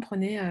 les gens me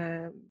prenaient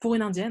pour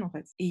une indienne, en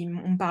fait. Et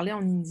on me parlait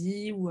en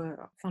hindi ou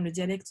enfin, le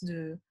dialecte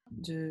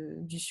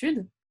du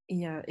sud.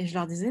 Et je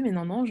leur disais, mais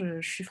non, non, je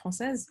suis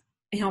française.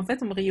 Et en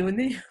fait, on me riait au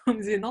nez. On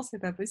me disait, non, c'est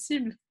pas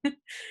possible.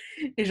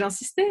 Et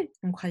j'insistais,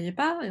 on ne croyait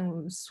pas.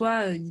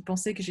 Soit ils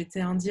pensaient que j'étais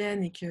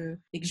indienne et que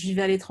je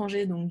vivais à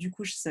l'étranger, donc du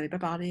coup je ne savais pas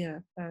parler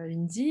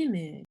hindi,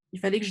 mais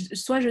il fallait que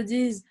soit je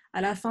dise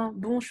à la fin,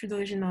 bon, je suis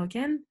d'origine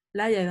marocaine.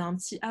 Là, il y avait un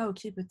petit, ah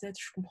ok, peut-être,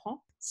 je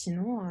comprends.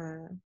 Sinon,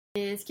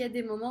 Et est-ce qu'il y a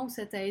des moments où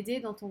ça t'a aidé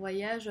dans ton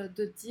voyage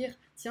de te dire,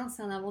 tiens,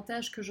 c'est un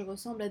avantage que je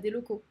ressemble à des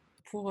locaux?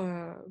 pour,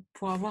 euh,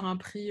 pour avoir un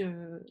prix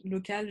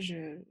local,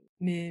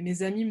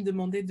 mes amis me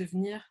demandaient de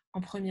venir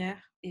en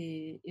première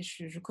et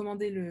je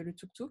commandais le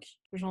tuk-tuk.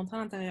 Je rentrais à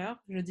l'intérieur,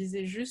 je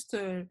disais juste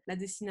la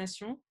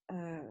destination,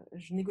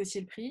 je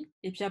négociais le prix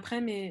et puis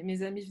après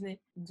mes amis venaient.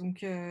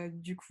 Donc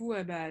du coup,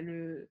 bah,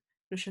 le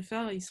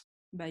chauffeur,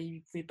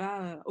 il pouvait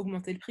pas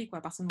augmenter le prix, quoi.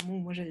 À partir du moment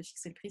où moi j'avais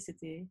fixé le prix,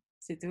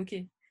 c'était OK.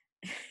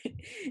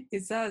 Et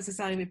ça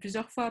s'est arrivé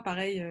plusieurs fois.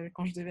 Pareil,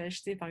 quand je devais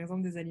acheter par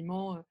exemple des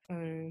aliments,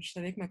 je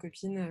savais que ma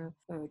copine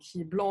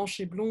qui est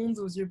blanche et blonde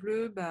aux yeux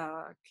bleus,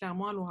 bah,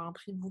 clairement elle aura un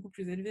prix beaucoup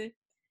plus élevé.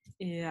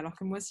 Et alors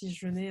que moi, si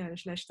je venais,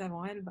 je l'achetais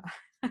avant elle, bah,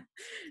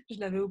 je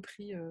l'avais au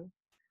prix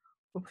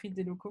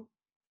des locaux.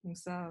 Donc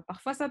ça,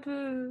 parfois ça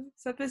peut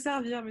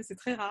servir, mais c'est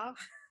très rare.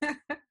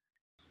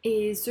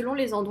 Et selon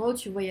les endroits où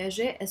tu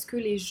voyageais, est-ce que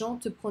les gens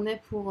te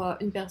prenaient pour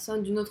une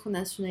personne d'une autre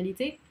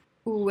nationalité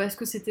ou est-ce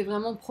que c'était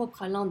vraiment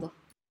propre à l'Inde?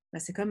 Bah,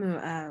 c'est comme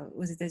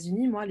aux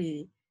États-Unis, moi,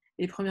 les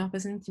premières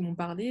personnes qui m'ont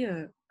parlé,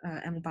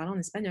 elles m'ont parlé en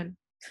espagnol.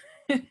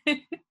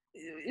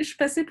 Je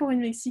passais pour une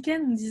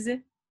Mexicaine, on me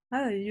disait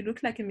ah, you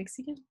look like a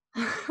Mexican.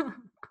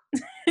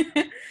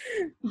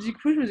 Du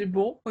coup, je me dis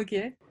bon, ok.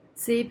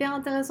 C'est hyper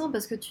intéressant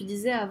parce que tu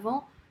disais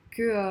avant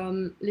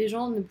que les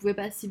gens ne pouvaient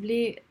pas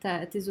cibler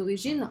tes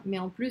origines, mais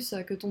en plus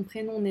que ton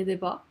prénom n'aidait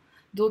pas.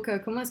 Donc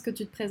comment est-ce que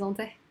tu te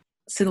présentais?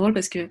 C'est drôle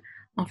parce que,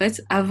 en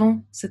fait,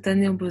 avant cette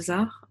année aux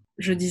Beaux-Arts,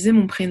 je disais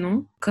mon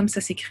prénom comme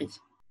ça s'écrit.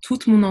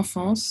 Toute mon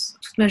enfance,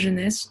 toute ma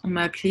jeunesse, on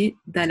m'a appelée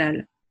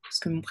Dalal. Parce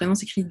que mon prénom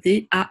s'écrit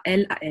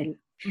D-A-L-A-L.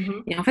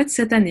 Mhm. Et en fait,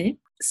 cette année,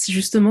 si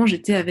justement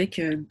j'étais avec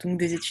donc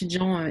des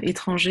étudiants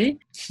étrangers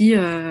qui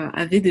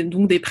avaient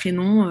donc des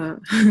prénoms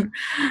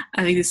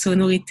avec des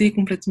sonorités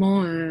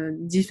complètement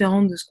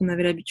différentes de ce qu'on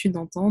avait l'habitude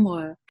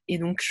d'entendre. Et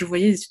donc, je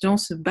voyais les étudiants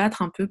se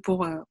battre un peu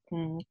pour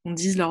qu'on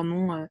dise leur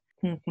nom,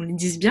 qu'on les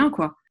dise bien,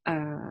 quoi,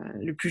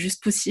 le plus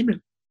juste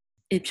possible.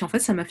 Et puis, en fait,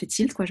 ça m'a fait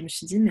tilt, quoi. Je me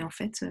suis dit, mais en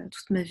fait,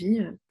 toute ma vie,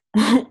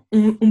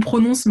 on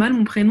prononce mal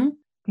mon prénom.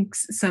 Donc,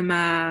 ça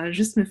m'a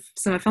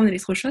fait un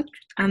électrochoc.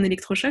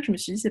 Je me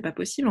suis dit, c'est pas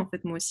possible, en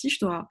fait. Moi aussi, je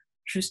dois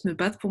juste me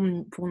battre pour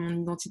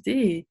mon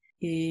identité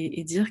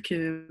et dire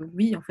que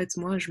oui, en fait,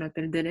 moi, je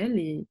m'appelle Delel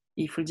et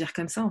il faut le dire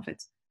comme ça, en fait.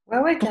 Ouais,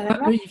 ouais, Pourquoi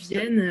carrément. eux, ils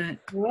viennent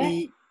Ouais,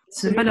 et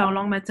c'est même pas absolument. leur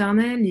langue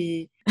maternelle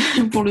et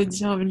pour le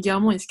dire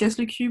vulgairement, ils se cassent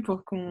le cul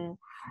pour qu'on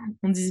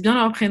dise bien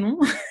leur prénom.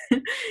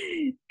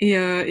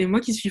 Et moi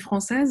qui suis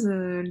française,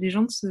 les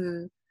gens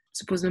ne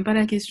se posent même pas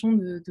la question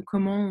de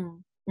comment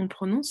on le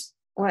prononce.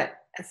 Ouais,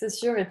 c'est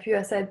sûr. Et puis,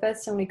 ça aide pas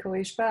si on les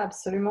corrige pas,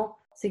 absolument.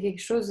 C'est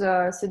quelque chose,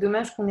 c'est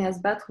dommage qu'on ait à se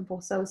battre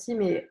pour ça aussi,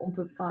 mais on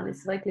peut pas.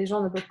 C'est vrai que les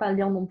gens ne peuvent pas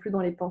lire non plus dans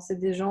les pensées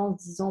des gens en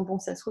se disant, bon,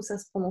 ça se trouve, ça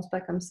se prononce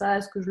pas comme ça,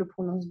 est-ce que je le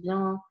prononce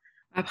bien?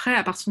 Après,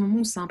 à partir du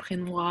moment où c'est un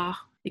prénom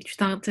rare et que tu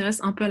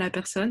t'intéresses un peu à la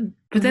personne, Mhm.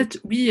 peut-être,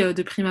 oui,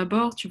 de prime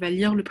abord, tu vas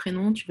lire le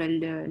prénom, tu vas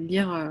le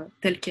lire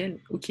tel quel,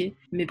 ok.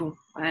 Mais bon,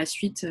 à la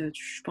suite,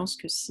 je pense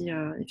que si,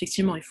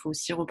 effectivement, il faut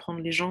aussi reprendre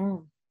les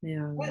gens. Mais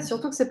Ouais,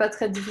 surtout que c'est pas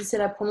très difficile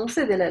à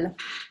prononcer, Delel.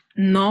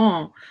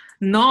 non,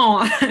 non,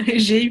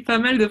 j'ai eu pas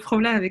mal de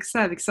problèmes avec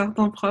ça, avec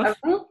certains Ah profs.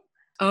 bon?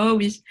 Oh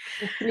oui.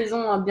 Donc, ils les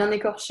ont bien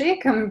écorchés,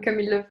 comme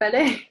il le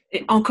fallait.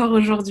 Et encore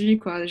aujourd'hui,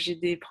 quoi, j'ai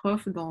des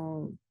profs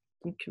dans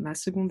donc, ma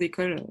seconde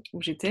école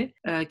où j'étais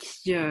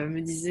qui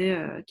me disaient,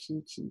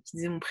 qui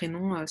disaient mon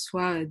prénom,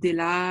 soit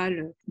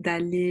Delal,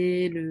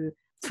 Dalé,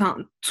 enfin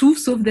tout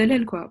sauf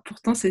Dalel, quoi.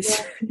 Pourtant, c'est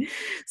Ouais.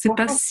 c'est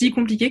pas si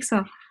compliqué que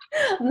ça.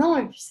 Non,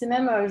 et puis c'est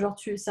même, genre,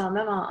 c'est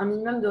même un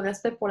minimum de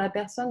respect pour la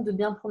personne de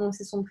bien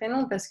prononcer son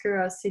prénom parce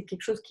que c'est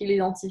quelque chose qui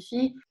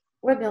l'identifie.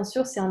 Ouais, bien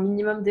sûr, c'est un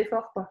minimum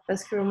d'effort, quoi.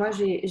 Parce que moi,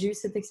 j'ai eu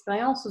cette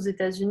expérience aux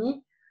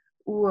États-Unis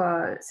où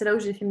c'est là où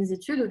j'ai fait mes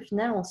études, au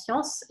final, en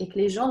sciences, et que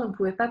les gens ne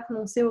pouvaient pas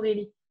prononcer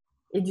Aurélie.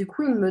 Et du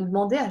coup, ils me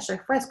demandaient à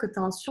chaque fois, est-ce que tu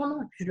as un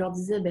surnom? Et puis je leur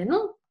disais, ben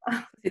non,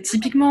 C'est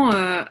typiquement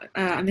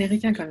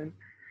américain quand même.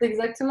 c'est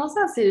exactement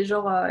ça. C'est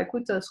genre,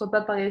 écoute, sois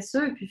pas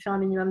paresseux et puis fais un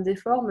minimum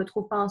d'efforts. Me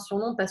trouve pas un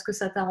surnom parce que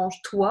ça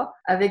t'arrange toi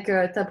avec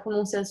ta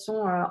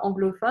prononciation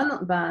anglophone.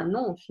 Ben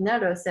non, au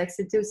final, c'est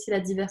accepter aussi la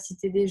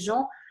diversité des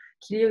gens,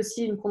 qu'il y ait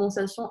aussi une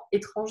prononciation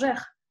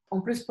étrangère. En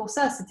plus, pour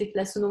ça, c'était que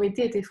la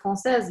sonorité était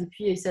française et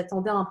puis ils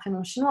s'attendaient à un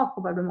prénom chinois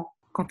probablement.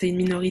 Quand tu es une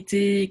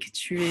minorité, que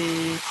tu es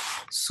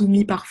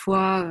soumis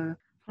parfois.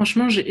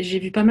 Franchement, j'ai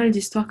vu pas mal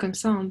d'histoires comme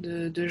ça, hein,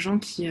 de gens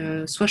qui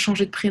soit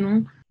changeaient de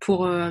prénom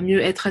pour mieux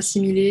être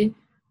assimilés.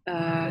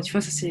 Tu vois,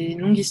 ça c'est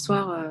une longue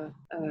histoire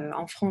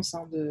en France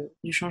hein,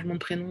 du changement de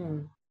prénom.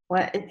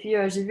 Ouais, et puis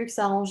j'ai vu que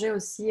ça arrangeait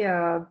aussi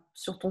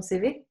sur ton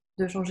CV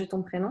de changer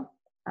ton prénom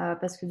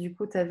parce que du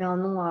coup, tu avais un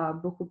nom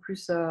beaucoup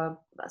plus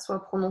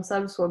soit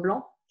prononçable, soit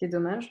blanc, ce qui est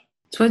dommage.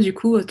 Toi, du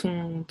coup,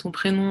 ton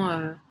prénom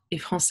est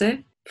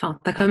français. Enfin,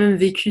 tu as quand même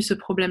vécu ce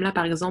problème-là,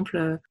 par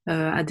exemple,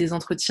 à des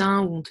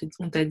entretiens où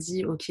on t'a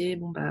dit, OK,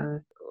 bon, bah,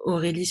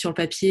 Aurélie sur le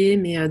papier,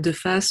 mais de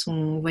face,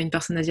 on voit une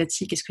personne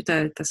asiatique. Est-ce que tu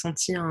as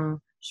senti un...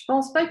 Je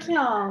pense pas qu'il y ait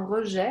un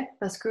rejet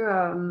parce que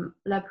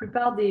la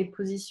plupart des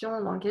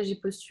positions dans lesquelles j'ai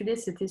postulé,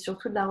 c'était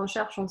surtout de la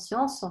recherche en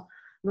sciences.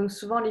 Donc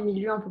souvent, les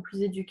milieux un peu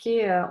plus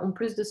éduqués ont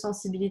plus de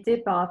sensibilité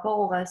par rapport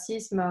au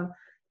racisme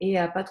et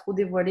à pas trop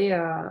dévoiler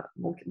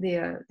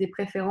des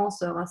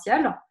préférences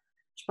raciales.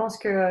 Je pense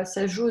que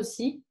ça joue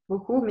aussi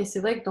beaucoup, mais c'est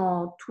vrai que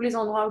dans tous les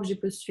endroits où j'ai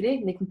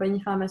postulé, les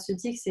compagnies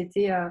pharmaceutiques,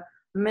 c'était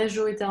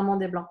majoritairement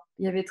des blancs.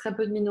 Il y avait très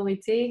peu de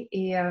minorités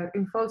et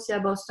une fois aussi à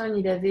Boston,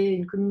 il y avait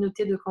une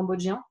communauté de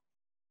Cambodgiens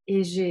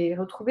et j'ai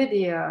retrouvé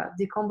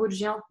des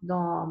Cambodgiens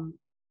dans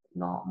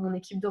mon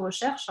équipe de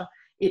recherche.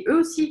 Et eux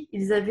aussi,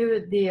 ils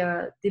avaient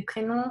des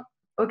prénoms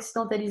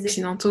occidentalisés.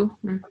 Occidentaux?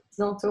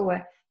 Occidentaux,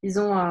 ouais. Ils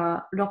ont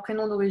leur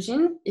prénom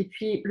d'origine. Et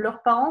puis,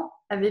 leurs parents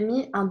avaient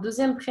mis un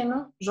deuxième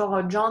prénom,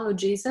 genre John ou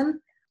Jason,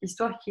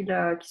 histoire qu'il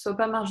ne soit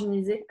pas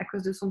marginalisé à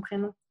cause de son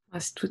prénom. Ah,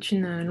 c'est toute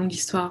une longue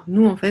histoire.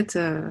 Nous, en fait,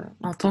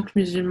 en tant que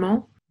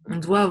musulmans, on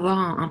doit avoir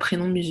un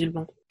prénom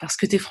musulman. Parce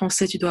que tu es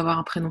français, tu dois avoir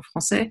un prénom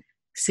français.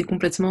 C'est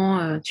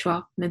complètement, tu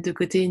vois, mettre de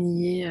côté et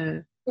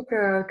nier. Surtout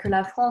que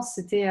la France,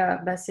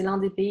 c'est l'un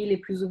des pays les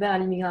plus ouverts à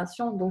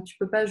l'immigration. Donc, tu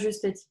peux pas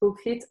juste être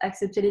hypocrite,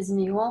 accepter les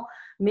immigrants,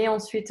 mais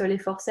ensuite les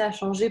forcer à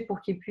changer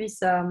pour qu'ils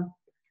puissent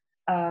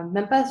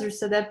même pas juste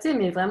s'adapter,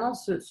 mais vraiment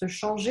se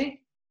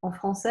changer en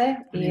français.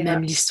 Mais Et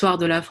même l'histoire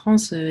de la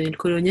France et le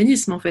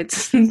colonialisme, en fait.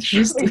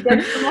 Juste,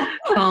 exactement.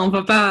 enfin, on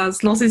va pas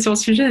se lancer sur le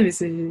sujet, mais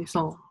c'est,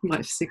 enfin,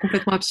 bref, c'est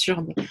complètement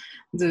absurde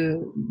de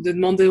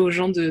demander aux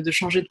gens de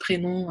changer de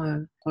prénom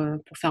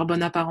pour faire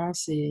bonne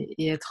apparence et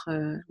être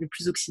le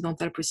plus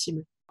occidental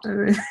possible.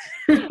 Ouais,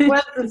 c'est S'il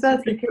te ça.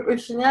 C'est plaît. qu'au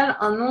final,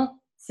 un nom,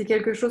 c'est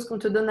quelque chose qu'on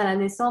te donne à la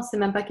naissance. C'est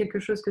même pas quelque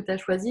chose que tu as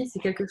choisi. C'est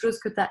quelque chose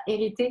que tu as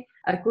hérité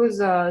à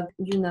cause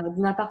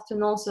d'une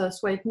appartenance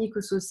soit ethnique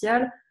ou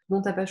sociale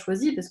dont tu n'as pas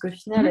choisi. Parce qu'au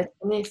final, Mhm. être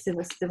né,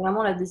 c'était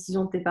vraiment la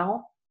décision de tes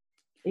parents.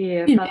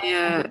 Et Oui,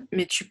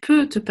 mais tu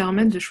peux te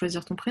permettre de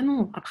choisir ton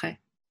prénom après.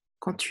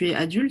 Quand tu es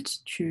adulte,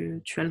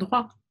 tu as le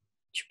droit.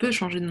 Tu peux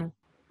changer de nom.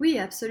 oui,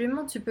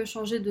 absolument. Tu peux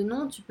changer de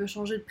nom, tu peux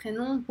changer de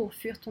prénom pour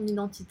fuir ton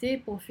identité,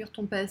 pour fuir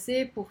ton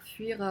passé, pour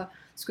fuir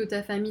ce que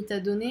ta famille t'a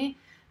donné.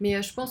 Mais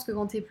je pense que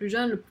quand tu es plus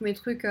jeune, le premier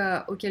truc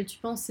auquel tu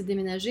penses, c'est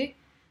déménager.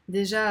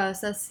 Déjà,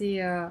 ça,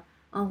 c'est un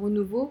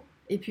renouveau.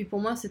 Et puis pour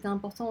moi, c'était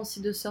important aussi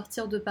de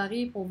sortir de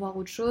Paris pour voir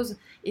autre chose.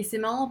 Et c'est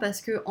marrant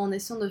parce que en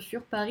essayant de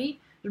fuir Paris,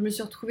 je me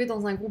suis retrouvée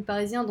dans un groupe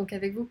parisien, donc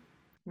avec vous.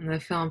 On a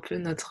fait un peu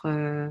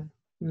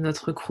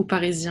notre crew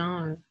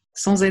parisien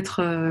sans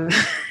être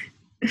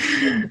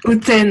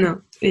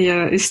hautaine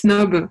et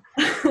snob.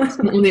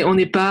 On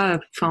n'est pas,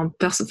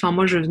 enfin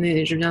moi je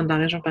viens de la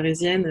région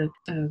parisienne,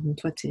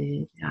 toi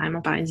t'es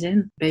vraiment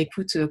parisienne. Bah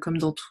écoute, comme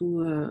dans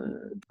tout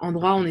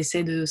endroit, on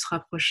essaie de se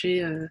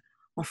rapprocher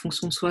en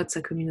fonction soit de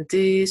sa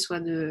communauté, soit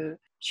de,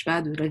 je sais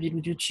pas, de la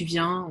ville d'où tu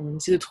viens. On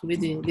essaie de trouver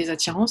des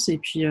attirances et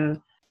puis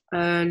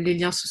les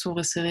liens se sont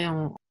resserrés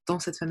dans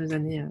cette fameuse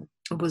année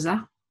aux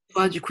Beaux-Arts.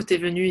 Toi, du coup, t'es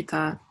venue et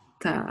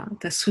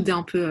t'as soudé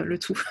un peu le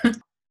tout.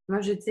 Moi,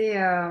 j'étais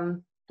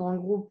dans le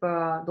groupe,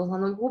 dans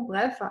un autre groupe,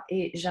 bref,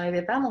 et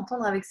j'arrivais pas à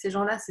m'entendre avec ces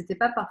gens-là. C'était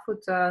pas par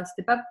faute,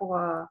 c'était pas pour,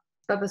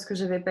 c'est pas parce que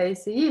j'avais pas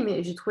essayé,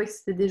 mais j'ai trouvé que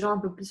c'était des gens un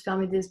peu plus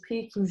fermés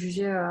d'esprit qui me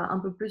jugeaient un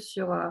peu plus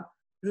sur.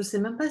 Je sais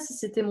même pas si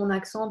c'était mon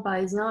accent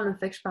parisien, le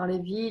fait que je parlais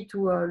vite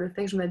ou le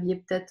fait que je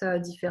m'habillais peut-être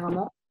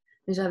différemment.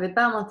 Mais j'arrivais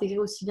pas à m'intégrer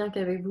aussi bien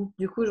qu'avec vous.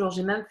 Du coup, genre,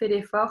 j'ai même fait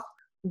l'effort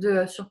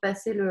de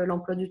surpasser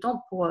l'emploi du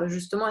temps pour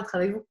justement être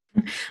avec vous.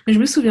 Mais je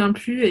me souviens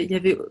plus, il y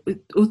avait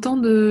autant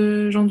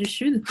de gens du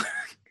Sud.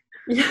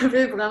 Il y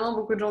avait vraiment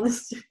beaucoup de gens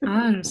dessus.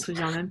 Ah, je me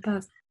souviens même pas.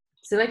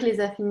 C'est vrai que les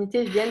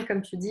affinités viennent,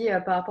 comme tu dis,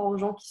 par rapport aux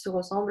gens qui se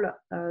ressemblent,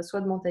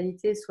 soit de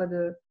mentalité, soit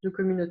de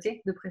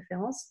communauté, de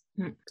préférence.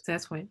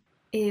 Peut-être, oui.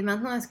 Et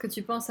maintenant, est-ce que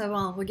tu penses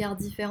avoir un regard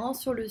différent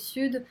sur le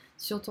Sud,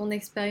 sur ton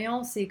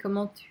expérience et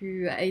comment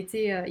tu as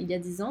été il y a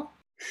 10 ans?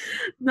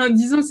 Non,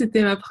 disons que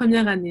c'était ma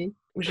première année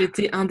où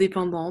j'étais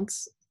indépendante.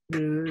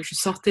 Je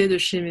sortais de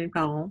chez mes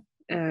parents.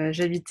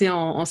 J'habitais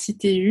en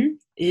CTU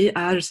et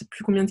à je sais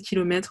plus combien de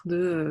kilomètres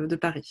de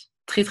Paris.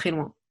 Très très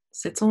loin.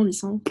 700,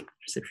 800,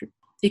 je sais plus.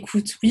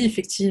 Écoute, oui,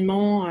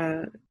 effectivement,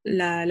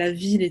 la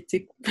ville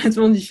était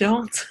complètement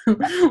différente. On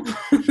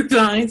avait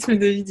un rythme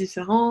de vie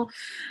différent.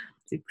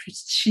 C'était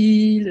plus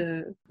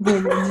chill.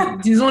 Bon,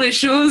 disons les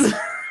choses.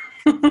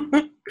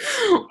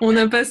 On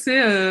a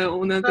passé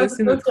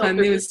notre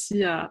année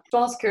aussi à. Je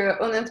pense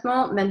que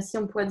honnêtement, même si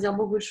on pourrait dire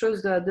beaucoup de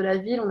choses de la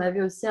ville, on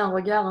avait aussi un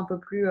regard un peu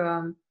plus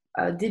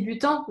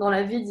débutant dans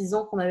la vie,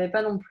 disons qu'on n'avait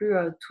pas non plus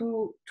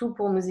tout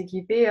pour nous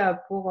équiper,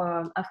 pour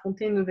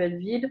affronter une nouvelle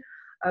ville.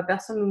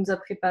 Personne ne nous a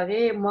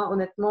préparés. Moi,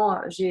 honnêtement,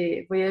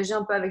 j'ai voyagé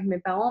un peu avec mes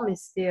parents, mais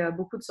c'était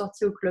beaucoup de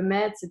sorties au Club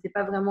Med. C'était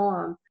pas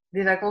vraiment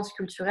des vacances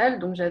culturelles,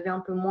 donc j'avais un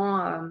peu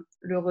moins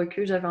le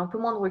recul. J'avais un peu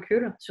moins de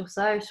recul sur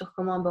ça et sur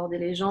comment aborder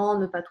les gens,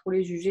 ne pas trop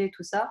les juger et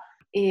tout ça.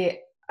 Et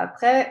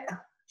après,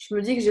 je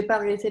me dis que j'ai pas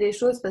regretté les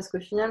choses parce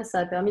qu'au final, ça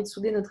a permis de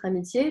souder notre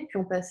amitié. Puis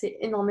on passait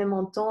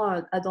énormément de temps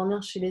à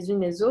dormir chez les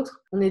unes les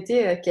autres. On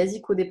était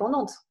quasi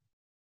codépendantes.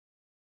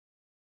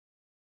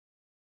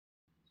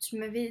 Tu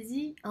m'avais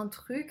dit un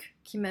truc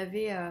qui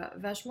m'avait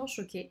vachement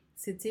choqué.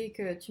 C'était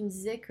que tu me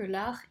disais que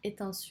l'art est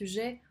un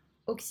sujet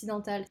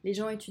occidental. Les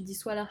gens étudient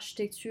soit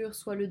l'architecture,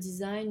 soit le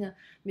design,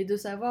 mais de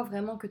savoir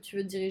vraiment que tu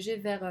veux te diriger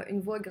vers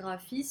une voie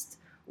graphiste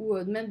ou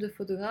même de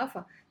photographe,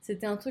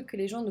 c'était un truc que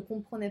les gens ne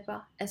comprenaient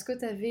pas. Est-ce que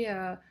tu avais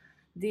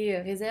des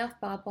réserves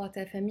par rapport à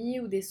ta famille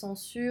ou des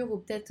censures ou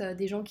peut-être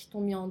des gens qui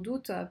t'ont mis en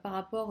doute par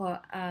rapport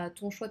à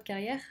ton choix de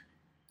carrière?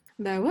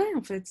 Bah ouais,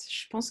 en fait,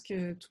 je pense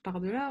que tout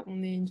part de là.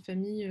 On est une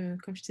famille,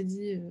 comme je t'ai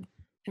dit,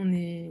 on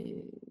est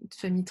une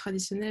famille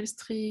traditionnelle,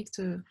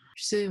 stricte.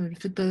 Tu sais, le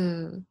fait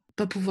de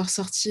pas pouvoir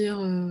sortir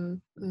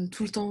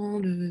tout le temps,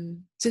 tu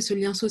sais, ce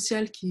lien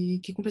social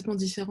qui est complètement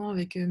différent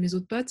avec mes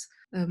autres potes.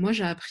 Moi,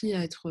 j'ai appris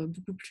à être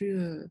beaucoup plus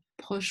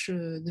proche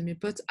de mes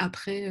potes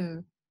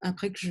après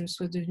que je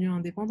sois devenue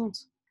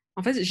indépendante.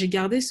 En fait, j'ai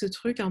gardé ce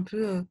truc un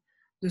peu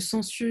de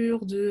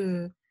censure,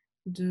 de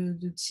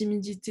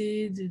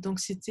timidité,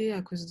 d'anxiété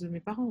à cause de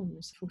mes parents.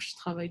 Il faut que je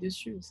travaille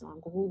dessus. C'est un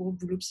gros, gros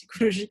boulot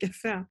psychologique à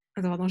faire.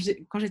 Alors,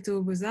 quand j'étais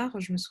au Beaux-Arts,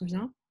 je me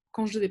souviens,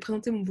 quand je devais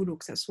présenter mon boulot,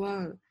 que ça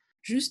soit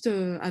juste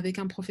avec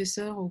un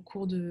professeur au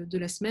cours de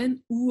la semaine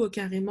ou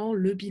carrément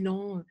le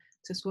bilan, que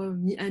ça soit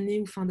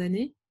mi-année ou fin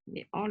d'année.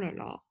 Mais oh là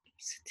là,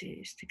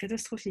 c'était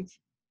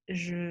catastrophique.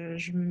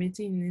 Je me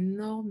mettais une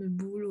énorme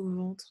boule au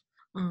ventre.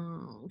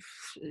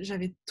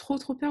 J'avais trop,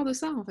 trop peur de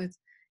ça, en fait.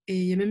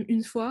 Et il y a même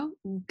une fois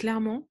où,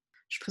 clairement,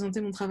 je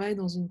présentais mon travail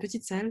dans une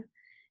petite salle.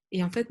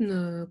 Et en fait,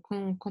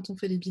 quand on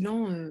fait les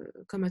bilans,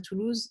 comme à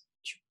Toulouse,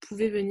 tu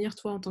pouvais venir,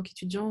 toi, en tant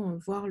qu'étudiant,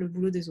 voir le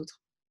boulot des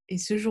autres. Et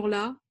ce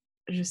jour-là,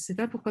 je ne sais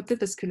pas pourquoi, peut-être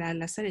parce que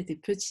la salle était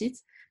petite,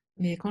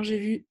 mais quand j'ai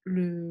vu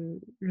le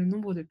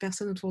nombre de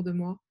personnes autour de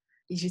moi,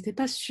 et j'étais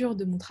pas sûre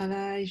de mon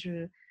travail,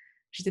 je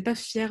n'étais pas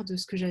fière de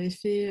ce que j'avais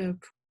fait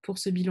pour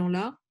ce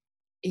bilan-là.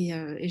 Et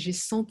j'ai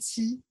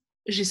senti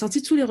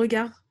tous les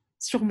regards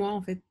sur moi,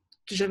 en fait.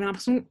 J'avais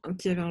l'impression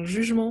qu'il y avait un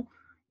jugement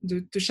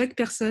de chaque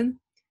personne.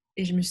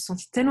 Et je me suis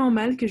sentie tellement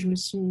mal que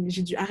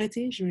j'ai dû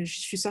arrêter. Je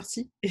suis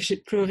sortie et j'ai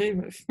pleuré,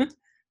 meuf.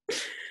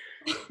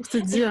 Pour te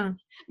dire.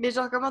 Mais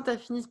genre, comment t'as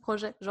fini ce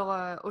projet?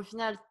 Genre, au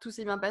final, tout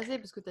s'est bien passé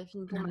parce que t'as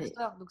fini ton Non, mais,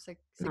 master, donc c'est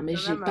non, mais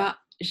quand même.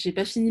 j'ai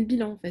pas fini le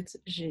bilan, en fait.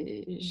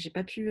 J'ai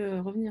pas pu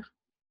revenir.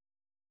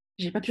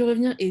 J'ai pas pu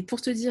revenir. Et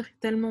pour te dire,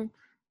 tellement,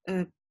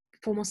 euh,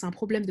 pour moi, c'est un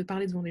problème de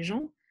parler devant les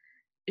gens.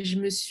 Je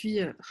me suis.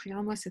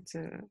 Regarde-moi cette.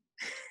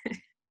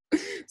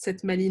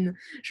 cette maline.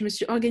 Je me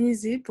suis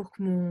organisée pour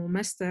que mon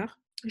master,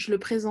 je le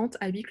présente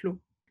à huis clos.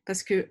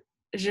 Parce que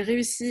j'ai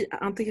réussi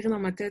à intégrer dans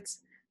ma tête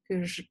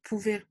que je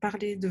pouvais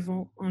parler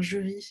devant un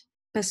jury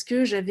parce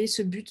que j'avais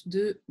ce but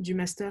du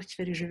master qu'il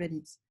fallait que je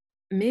valide.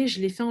 Mais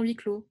je l'ai fait en huis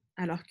clos,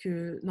 alors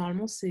que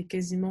normalement c'est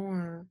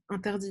quasiment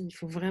interdit. Il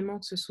faut vraiment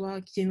que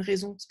qu'il y ait une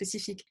raison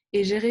spécifique.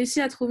 Et j'ai réussi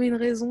à trouver une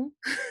raison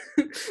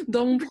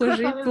dans mon C'est quoi ta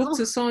projet pour que raison?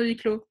 ce soit en huis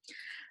clos.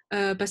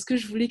 Parce que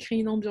je voulais créer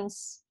une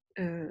ambiance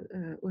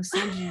au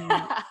sein du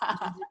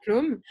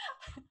diplôme.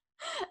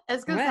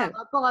 Est-ce que ça a un Ouais.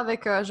 rapport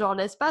avec genre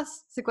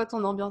l'espace? C'est quoi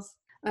ton ambiance?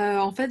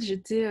 En fait,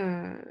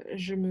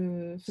 je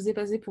me faisais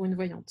passer pour une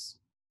voyante.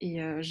 Et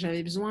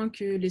j'avais besoin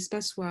que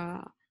l'espace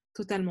soit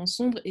totalement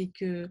sombre et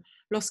que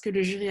lorsque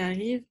le jury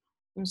arrive,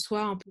 on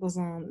soit un peu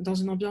dans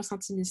une ambiance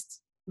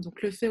intimiste.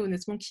 Donc le fait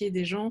honnêtement qu'il y ait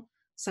des gens,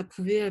 ça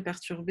pouvait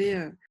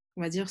perturber,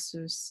 on va dire,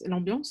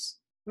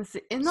 l'ambiance. Mais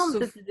c'est énorme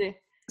Sauf, cette idée.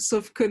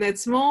 sauf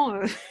qu'honnêtement,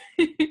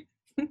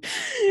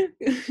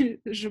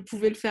 je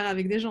pouvais le faire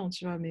avec des gens,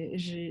 tu vois, mais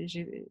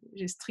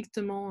j'ai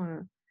strictement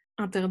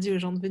interdit aux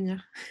gens de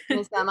venir.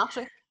 Mais ça a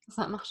marché.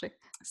 Ça a marché.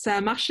 Ça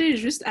a marché,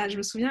 juste, je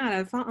me souviens à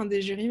la fin, un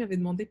des jurys m'avait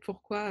demandé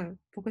pourquoi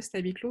c'était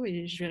à huis clos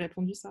et je lui ai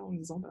répondu ça en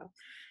disant bah,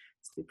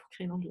 c'était pour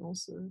créer une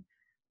ambiance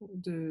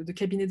de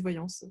cabinet de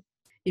voyance.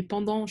 Et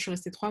je suis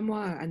restée 3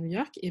 mois à New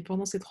York et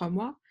pendant ces 3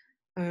 mois,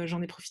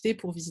 j'en ai profité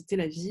pour visiter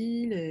la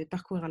ville,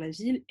 parcourir la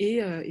ville et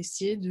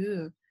essayer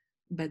de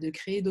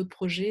créer d'autres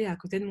projets à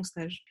côté de mon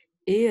stage.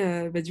 Et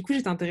du coup,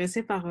 j'étais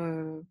intéressée par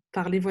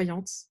les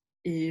voyantes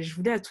et je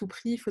voulais à tout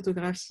prix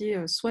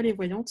photographier soit les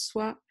voyantes,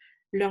 soit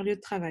leur lieu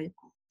de travail.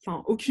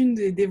 Enfin, aucune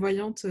des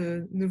voyantes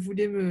ne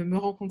voulait me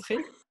rencontrer.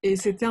 Et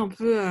c'était un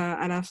peu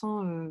à la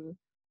fin,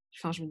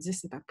 je me disais,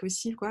 c'est pas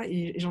possible, quoi.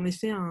 Et j'en ai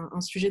fait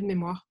un sujet de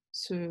mémoire,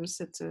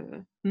 cette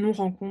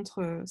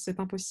non-rencontre, cette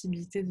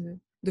impossibilité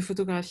de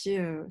photographier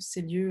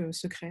ces lieux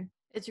secrets.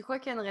 Et tu crois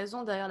qu'il y a une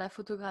raison derrière la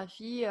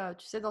photographie?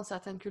 Tu sais, dans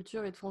certaines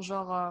cultures, ils te font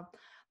genre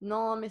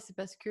non, mais c'est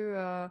parce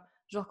que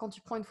genre quand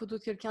tu prends une photo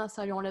de quelqu'un,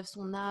 ça lui enlève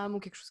son âme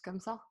ou quelque chose comme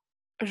ça.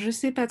 Je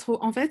sais pas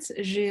trop. En fait,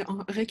 j'ai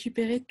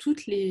récupéré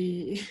tous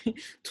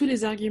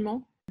les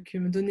arguments que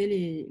me donnaient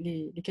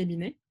les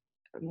cabinets.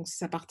 Donc,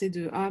 ça partait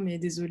de ah, mais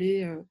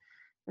désolé,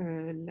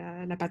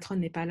 la patronne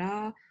n'est pas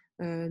là,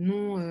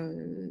 non,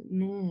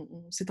 non,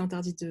 c'est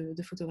interdit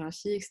de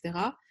photographier, etc.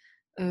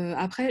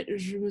 Après,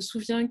 je me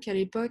souviens qu'à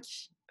l'époque,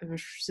 je ne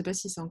sais pas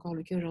si c'est encore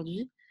le cas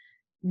aujourd'hui,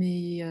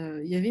 mais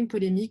il y avait une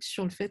polémique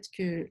sur le fait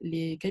que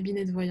les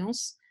cabinets de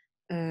voyance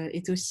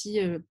étaient aussi,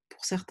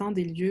 pour certains,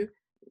 des lieux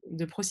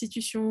de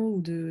prostitution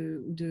ou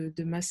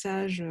de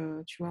massage,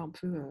 tu vois, un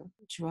peu,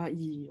 tu vois,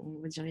 on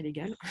va dire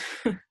illégal.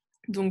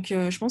 Donc,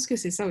 je pense que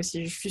c'est ça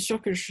aussi. Je suis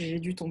sûre que j'ai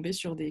dû tomber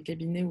sur des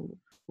cabinets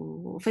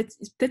en fait,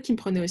 peut-être qu'ils me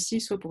prenaient aussi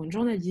soit pour une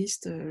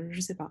journaliste,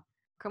 je sais pas.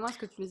 Comment est-ce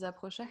que tu les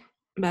approchais?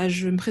 Bah,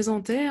 je me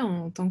présentais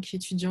en tant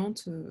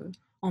qu'étudiante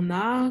en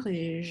art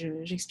et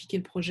j'expliquais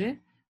le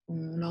projet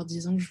en leur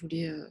disant que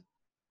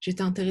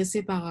j'étais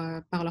intéressée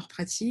par leur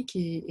pratique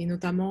et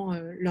notamment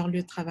leur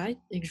lieu de travail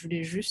et que je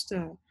voulais juste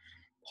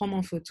prendre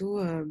en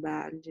photo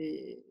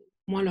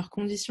moins leurs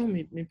conditions,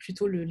 mais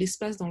plutôt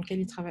l'espace dans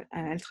lequel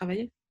elles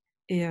travaillaient.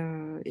 Et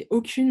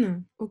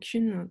aucune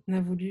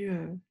n'a voulu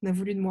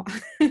de moi.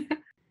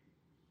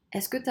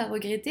 Est-ce que tu as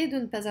regretté de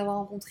ne pas avoir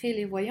rencontré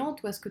les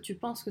voyantes ou est-ce que tu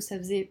penses que ça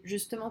faisait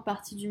justement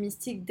partie du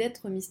mystique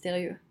d'être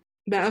mystérieux?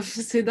 Bah,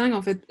 c'est dingue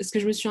en fait. Est-ce que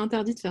je me suis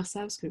interdit de faire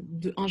ça? Parce que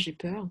de un, j'ai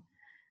peur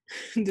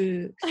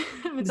de,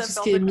 Mais de t'as tout ce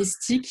peur qui de est quoi?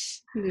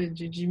 mystique,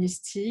 du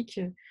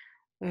mystique.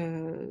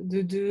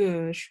 De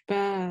deux, je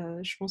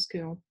pense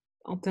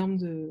en termes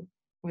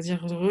on va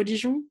dire,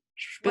 religion,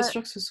 je suis pas Ouais,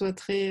 sûre que ce soit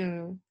très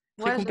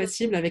ouais,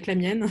 compatible avec la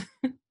mienne.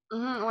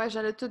 Ouais,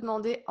 j'allais te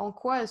demander en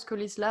quoi est-ce que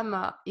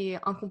l'islam est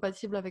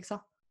incompatible avec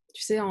ça?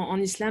 Tu sais, en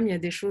islam, il y a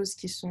des choses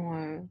qui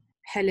sont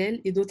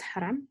halal et d'autres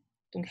haram.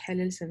 Donc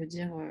halal, ça veut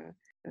dire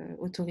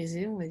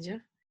autorisé, on va dire.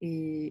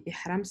 Et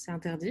haram, c'est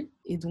interdit.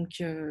 Et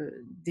donc,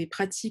 des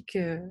pratiques,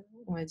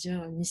 on va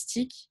dire,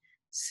 mystiques,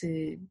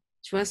 c'est,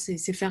 tu vois,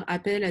 c'est faire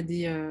appel à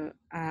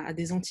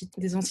des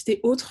entités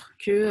autres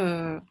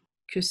que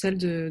celles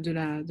de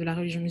la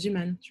religion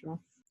musulmane, tu vois.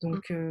 Mmh.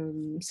 Donc,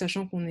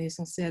 sachant qu'on est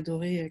censé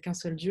adorer qu'un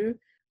seul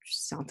Dieu,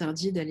 c'est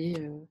interdit d'aller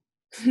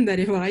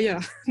voir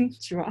ailleurs,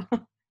 tu vois.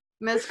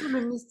 Mais est-ce que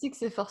le mystique,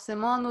 c'est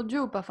forcément un autre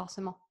dieu ou pas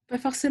forcément? Pas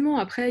forcément.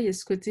 Après, il y a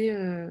ce côté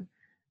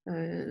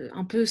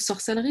un peu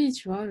sorcellerie,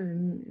 tu vois, le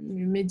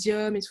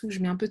médium et tout. Je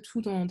mets un peu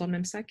tout dans le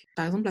même sac.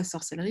 Par exemple, la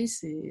sorcellerie,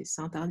 c'est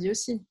interdit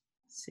aussi.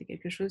 C'est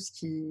quelque chose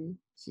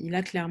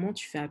là, clairement,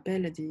 tu fais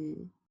appel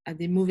à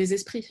des mauvais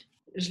esprits.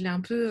 Je l'ai un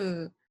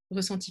peu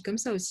ressenti comme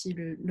ça aussi,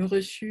 le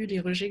refus,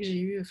 les rejets que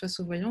j'ai eus face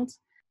aux voyantes.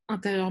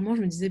 Intérieurement,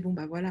 je me disais, bon,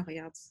 bah voilà,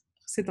 regarde,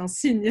 c'est un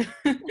signe.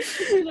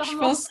 Je Clairement.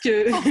 pense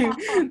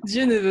que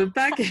Dieu ne veut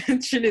pas que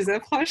tu les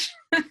approches.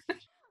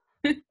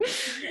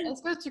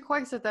 Est-ce que tu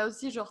crois que ça t'a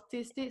aussi genre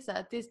testé, ça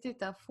a testé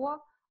ta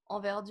foi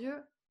envers Dieu?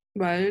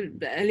 Bah,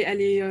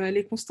 elle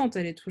est constante,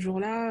 elle est toujours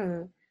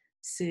là.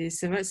 C'est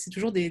vrai, c'est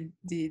toujours des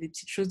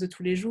petites choses de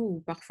tous les jours où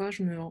parfois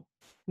je me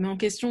mets en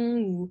question,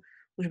 où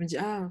où je me dis: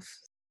 «Ah»,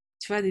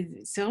 tu vois?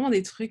 C'est vraiment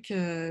des trucs,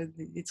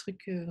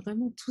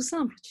 vraiment tout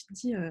simples. Tu te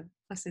dis,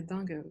 «Ah c'est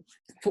dingue»,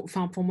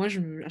 pour moi, à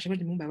chaque fois je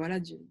dis: «Bon bah voilà,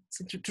 Dieu»,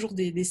 c'est toujours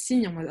des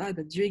signes en mode: «Ah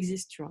bah Dieu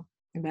existe», tu vois?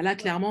 Et bah là, Ouais.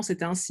 clairement,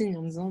 c'était un signe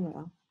en me disant,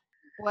 bah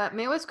Ouais,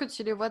 mais où est-ce que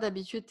tu les vois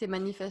d'habitude, tes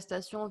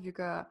manifestations, vu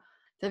que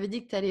tu avais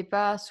dit que tu allais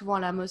pas souvent à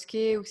la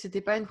mosquée ou que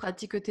c'était pas une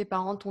pratique que tes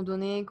parents t'ont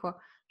donnée, quoi?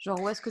 Genre,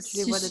 où est-ce que tu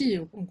les si, vois si,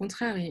 d'habitude? au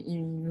contraire,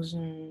 ils nous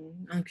ont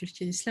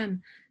inculqué l'islam.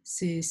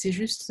 C'est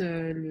juste,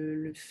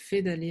 le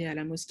fait d'aller à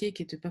la mosquée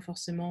qui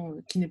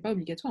n'est pas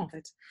obligatoire, en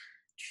fait.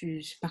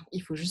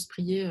 Il faut juste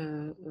prier,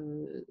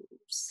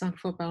 5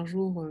 fois par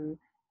jour,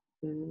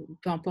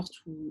 peu importe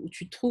où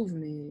tu te trouves,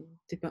 mais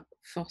tu es pas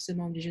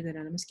forcément obligé d'aller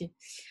à la mosquée.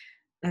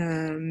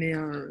 Mais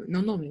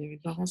non, non, mais mes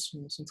parents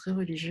sont très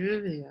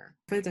religieux et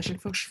en fait, à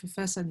chaque fois que je fais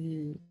face à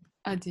des,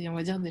 on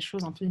va dire, des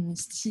choses un peu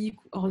mystiques,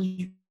 hors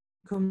du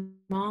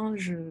commun,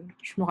 je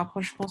me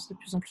rapproche, je pense, de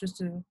plus en plus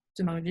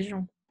de ma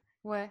religion.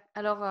 Ouais,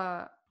 alors,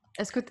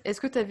 est-ce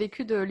que tu as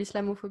vécu de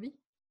l'islamophobie?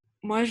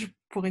 Moi, je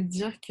pourrais te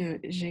dire que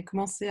j'ai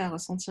commencé à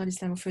ressentir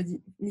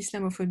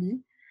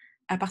l'islamophobie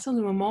à partir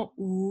du moment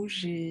où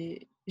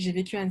j'ai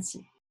vécu à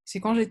Annecy. C'est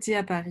quand j'étais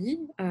à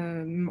Paris,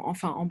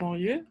 enfin en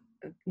banlieue,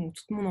 donc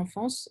toute mon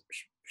enfance,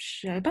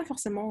 j'avais pas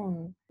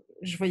forcément,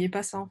 je voyais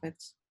pas ça en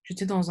fait.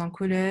 J'étais dans un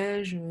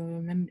collège,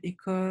 même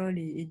école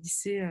et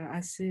lycée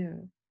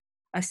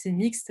assez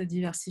mixte,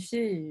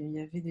 diversifié. Et il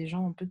y avait des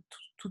gens un peu de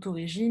toute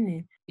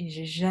origine et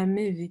j'ai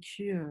jamais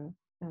vécu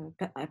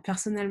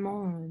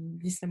personnellement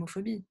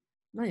l'islamophobie.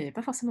 Non, il n'y avait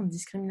pas forcément de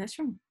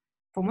discrimination.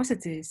 Pour moi,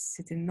 c'était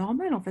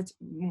normal en fait.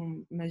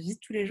 Ma vie de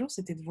tous les jours,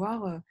 c'était de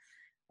voir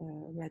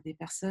bah, des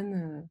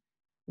personnes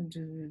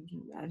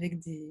avec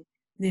des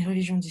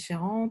religions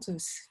différentes.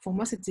 Pour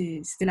moi,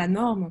 c'était la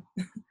norme.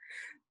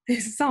 Et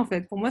c'est ça en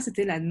fait. Pour moi,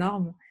 c'était la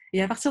norme.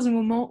 Et à partir du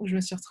moment où je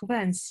me suis retrouvée à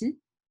Annecy,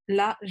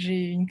 là,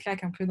 j'ai eu une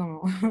claque un peu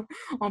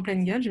en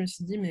pleine gueule. Je me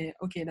suis dit, mais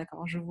ok,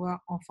 d'accord, je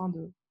vois enfin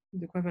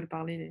de quoi veulent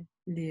parler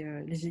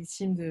les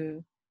victimes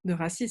de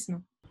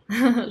racisme.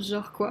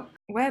 Genre quoi?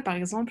 Ouais, par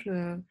exemple,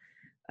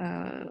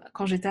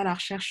 quand j'étais à la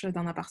recherche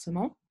d'un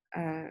appartement,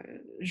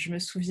 je me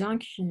souviens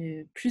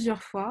que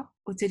plusieurs fois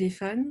au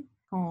téléphone,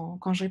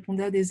 quand je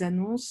répondais à des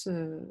annonces,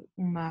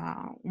 on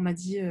m'a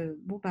dit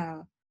bon,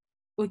 bah,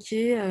 ok,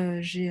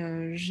 j'ai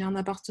un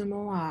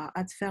appartement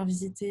à te faire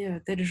visiter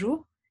tel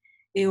jour.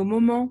 Et au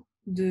moment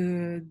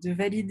de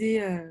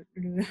valider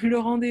le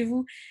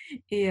rendez-vous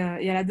et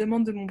à la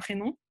demande de mon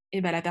prénom, et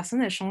ben, la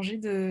personne, elle changeait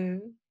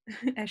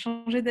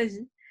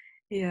d'avis.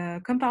 Et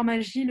comme par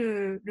magie,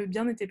 le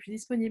bien n'était plus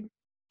disponible.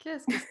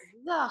 Qu'est-ce que c'est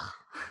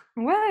bizarre!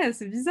 Ouais,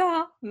 c'est bizarre,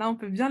 hein. Là, on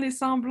peut bien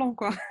laisser un blanc,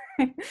 quoi.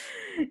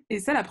 Et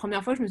ça, la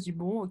première fois, je me suis dit,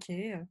 bon, ok.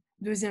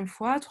 Deuxième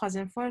fois,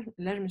 troisième fois,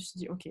 là, je me suis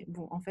dit, ok,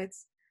 bon, en fait,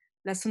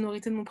 la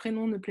sonorité de mon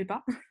prénom ne plaît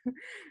pas.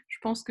 Je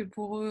pense que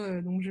pour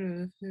eux, donc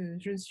je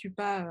ne suis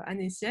pas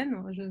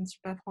annécienne, je ne suis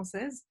pas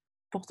française.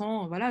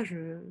 Pourtant, voilà,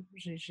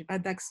 j'ai pas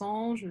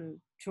d'accent.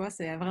 Tu vois,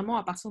 c'est vraiment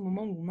à partir du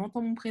moment où on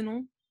entend mon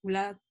prénom, où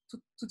là,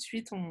 tout de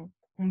suite, on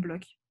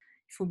bloque.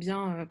 Il faut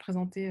bien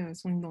présenter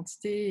son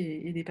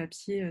identité et des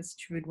papiers si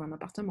tu veux louer un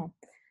appartement.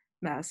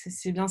 Bah,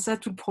 c'est bien ça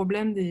tout le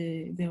problème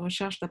des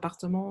recherches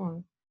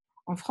d'appartements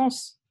en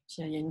France.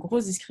 Il y a une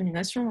grosse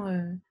discrimination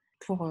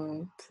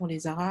pour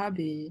les Arabes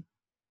et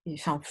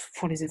enfin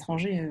pour les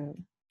étrangers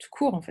tout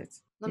court en fait.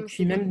 Non, Et mais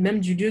puis c'est même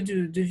du lieu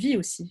de vie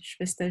aussi. Je sais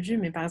pas si tu as vu,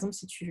 mais par exemple,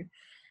 si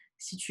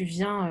tu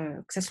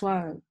viens, que ce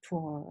soit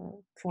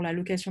pour la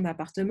location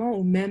d'appartement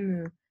ou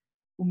même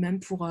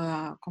pour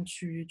quand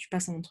tu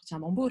passes un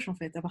entretien d'embauche, en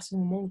fait, à partir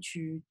du moment où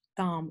tu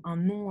as un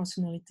nom à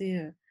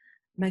sonorité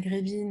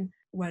maghrébine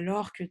ou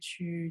alors que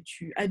tu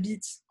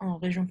habites en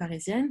région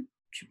parisienne,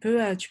 tu peux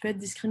être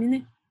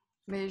discriminé.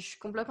 Mais je suis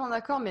complètement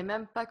d'accord, mais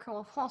même pas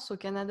qu'en France, au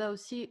Canada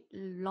aussi.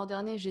 L'an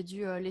dernier, j'ai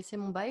dû laisser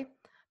mon bail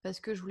parce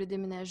que je voulais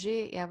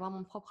déménager et avoir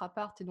mon propre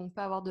appart et donc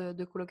pas avoir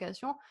de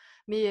colocation.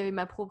 Mais il y avait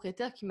ma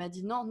propriétaire qui m'a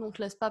dit non, non,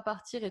 te laisse pas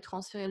partir et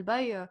transférer le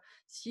bail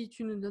si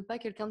tu ne donnes pas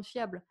quelqu'un de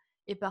fiable.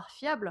 Et par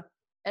fiable,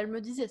 elle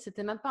me disait,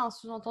 c'était même pas un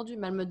sous-entendu,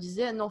 mais elle me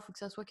disait non, il faut que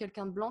ça soit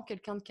quelqu'un de blanc,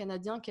 quelqu'un de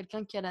canadien,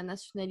 quelqu'un qui a la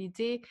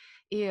nationalité.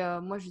 Et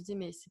moi, je lui disais,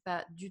 mais c'est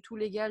pas du tout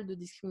légal de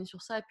discriminer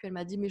sur ça. Et puis elle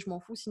m'a dit, mais je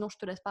m'en fous, sinon je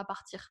te laisse pas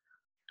partir.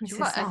 Mais Tu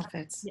c'est vois, ça en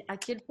fait. mais à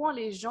quel point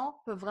les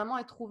gens peuvent vraiment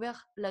être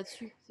ouverts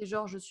là-dessus. C'est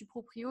genre, je suis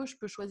proprio, je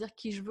peux choisir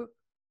qui je veux.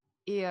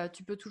 Et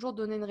tu peux toujours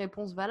donner une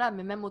réponse valable,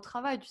 mais même au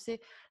travail, tu sais,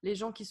 les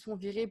gens qui se font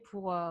virer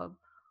pour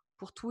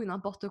tout et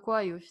n'importe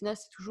quoi, et au final,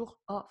 c'est toujours,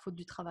 oh, faute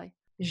du travail.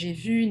 J'ai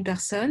vu une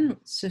personne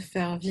se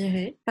faire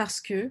virer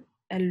parce que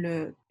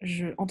elle,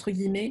 entre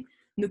guillemets,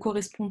 ne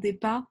correspondait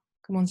pas,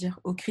 comment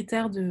dire, aux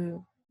critères de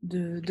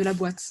la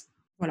boîte.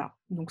 Voilà.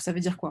 Donc ça veut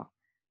dire quoi?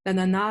 La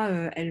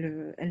nana,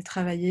 elle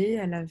travaillait,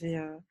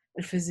 elle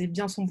faisait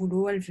bien son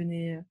boulot, elle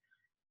venait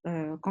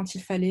quand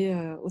il fallait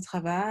au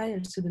travail,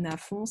 elle se donnait à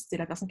fond, c'était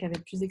la personne qui avait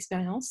le plus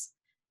d'expérience.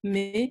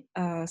 Mais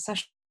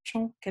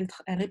sachant elle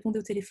répondait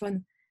au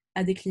téléphone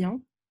à des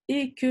clients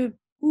et que,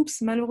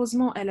 oups,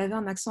 malheureusement, elle avait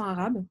un accent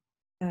arabe,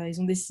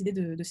 ils ont décidé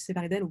de se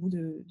séparer d'elle au bout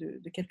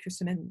de quelques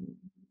semaines,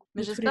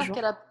 Mais de tous les jours.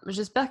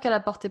 j'espère qu'elle a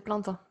porté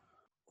plainte, hein.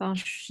 Enfin,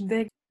 je suis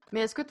deg. Mais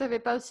est-ce que tu n'avais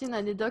pas aussi une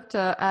anecdote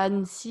à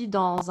Annecy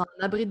dans un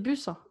abri de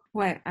bus?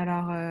 Ouais,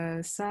 alors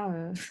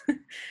ça,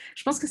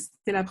 je pense que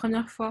c'était la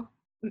première fois,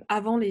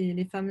 avant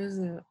les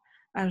fameuses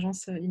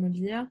agences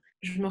immobilières,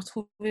 je me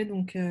retrouvais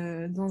donc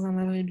dans un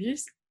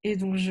abribus et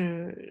donc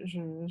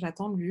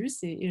j'attends le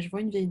bus et je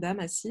vois une vieille dame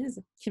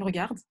assise qui me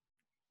regarde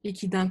et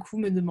qui d'un coup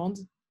me demande: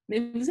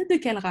 «Mais vous êtes de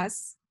quelle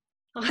race?»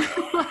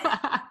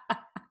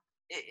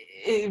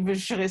 et je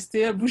suis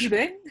restée à bouche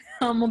bée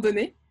à un moment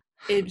donné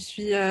et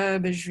puis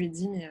je lui ai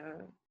dit: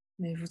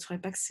 Mais vous trouvez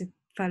pas que c'est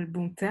pas le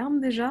bon terme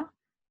déjà?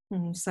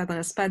 On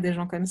s'adresse pas à des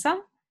gens comme ça?»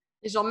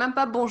 Et genre même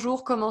pas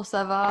bonjour, comment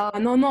ça va? Ah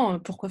non, non,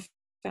 pourquoi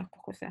faire?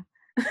 Pourquoi faire?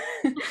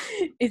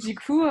 Et du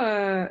coup,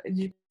 elle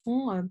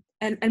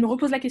me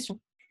repose la question.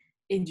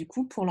 Et du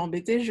coup, pour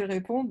l'embêter, je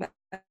réponds: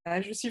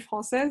 «Bah, je suis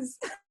française».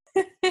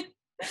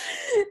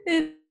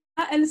 Et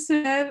là, elle se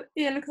lève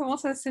et elle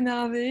commence à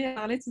s'énerver, à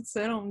parler toute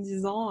seule en me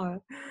disant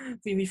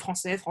 «Oui, oui,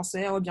 français,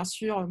 français, oh bien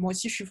sûr, moi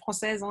aussi je suis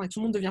française, hein, et tout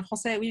le monde devient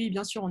français. Oui, oui,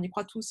 bien sûr, on y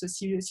croit tous.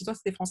 Si toi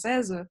c'était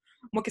française,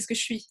 moi qu'est-ce que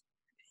je suis?»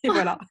 Et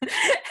voilà.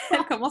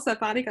 Elle commence à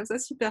parler comme ça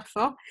super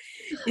fort.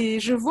 Et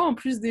je vois en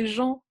plus des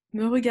gens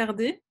me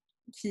regarder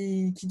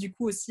qui du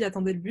coup aussi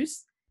attendaient le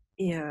bus.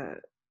 Et,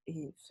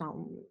 enfin,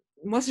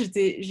 moi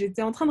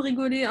j'étais en train de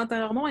rigoler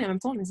intérieurement et en même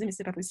temps je me disais mais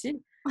c'est pas possible.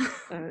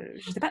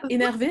 J'étais pas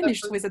énervée mais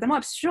je trouvais ça tellement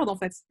absurde en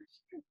fait.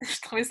 Je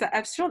trouvais ça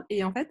absurde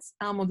et en fait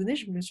à un moment donné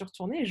je me suis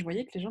retournée et je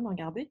voyais que les gens me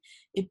regardaient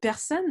et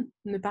personne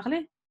ne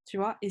parlait, tu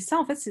vois. Et ça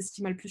en fait c'est ce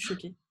qui m'a le plus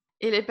choquée.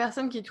 Et les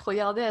personnes qui te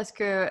regardaient, est-ce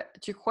que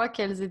tu crois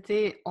qu'elles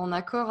étaient en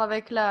accord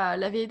avec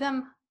la vieille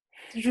dame?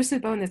 Je sais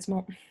pas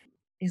honnêtement.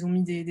 Ils ont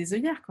mis des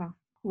œillères quoi.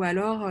 Ou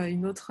alors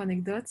une autre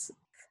anecdote.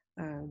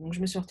 Donc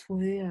je me suis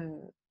retrouvée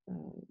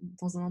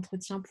dans un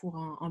entretien pour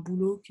un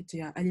boulot qui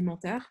était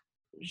alimentaire.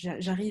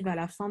 J'arrive à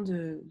la fin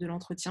de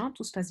l'entretien,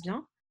 tout se passe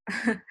bien.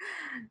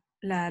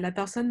 La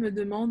personne me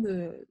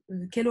demande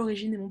quelle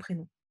origine est mon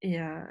prénom. Et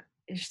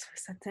je trouve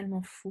ça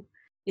tellement fou.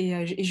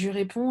 Et je lui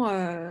réponds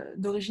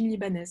d'origine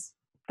libanaise.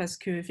 Parce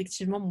que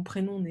effectivement mon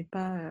prénom n'est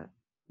pas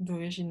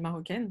d'origine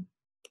marocaine.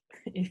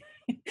 Et,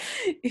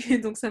 et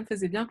donc ça me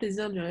faisait bien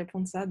plaisir de lui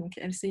répondre ça. Donc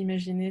elle s'est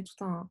imaginé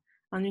tout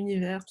un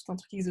univers, tout un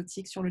truc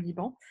exotique sur le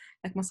Liban.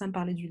 Elle a commencé à me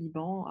parler du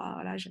Liban. Ah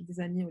voilà, j'ai des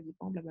amis au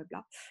Liban,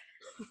 blablabla.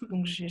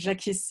 Donc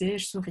j'acquiesçais,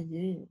 je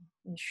souriais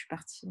et je suis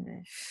partie.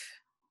 Mais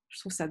je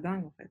trouve ça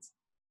dingue en fait.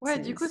 Ouais,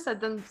 C'est, du coup, ça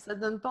donne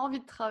pas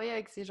envie de travailler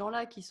avec ces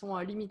gens-là qui sont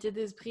limités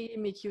d'esprit,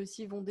 mais qui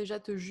aussi vont déjà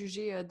te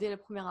juger dès le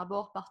premier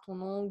abord par ton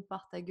nom ou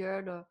par ta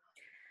gueule.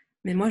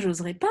 Mais moi,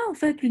 j'oserais pas en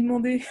fait lui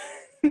demander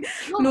Non,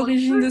 moi non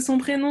l'origine de plus. son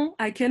prénom.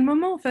 À quel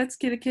moment en fait?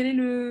 Quel est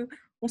le.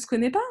 On se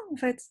connaît pas en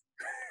fait.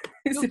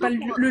 C'est pas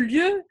Surtout pour, le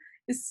lieu.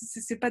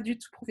 C'est pas du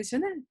tout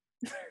professionnel.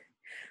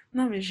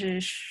 Non, mais je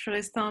suis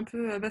restée un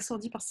peu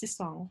abasourdie par cette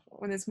histoire, hein.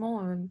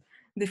 Honnêtement,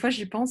 des fois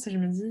j'y pense et je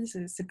me dis,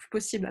 c'est plus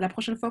possible. La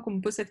prochaine fois qu'on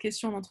me pose cette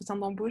question en entretien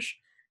d'embauche,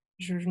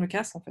 je me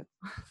casse en fait.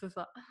 c'est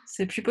ça.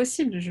 C'est plus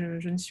possible,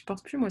 je ne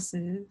supporte plus moi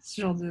ce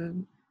genre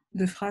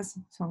de phrases.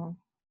 Enfin,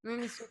 Oui,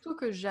 mais surtout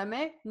que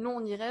jamais, nous,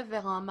 on irait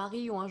vers un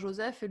Marie ou un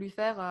Joseph et lui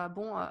faire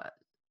bon,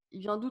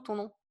 il vient d'où ton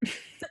nom?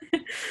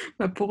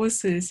 bah, pour eux,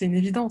 c'est une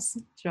évidence,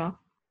 tu vois.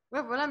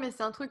 Ouais, voilà, mais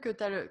c'est un truc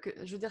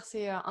je veux dire,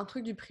 c'est un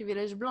truc du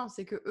privilège blanc,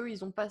 c'est que eux,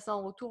 ils ont pas ça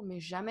en retour,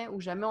 mais jamais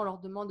ou jamais on leur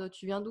demande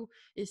tu viens d'où?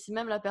 Et si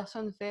même la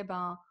personne fait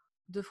ben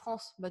de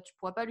France, bah tu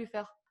pourras pas lui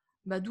faire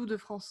bah d'où de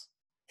France?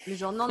 Mais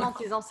genre non, non,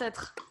 tes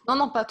ancêtres. Non,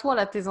 non, pas toi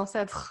là, tes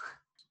ancêtres.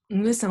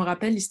 Mais ça me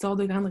rappelle l'histoire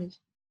de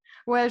Grainerie.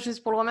 Ouais,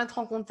 juste pour le remettre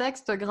en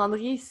contexte,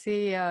 Grindery,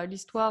 c'est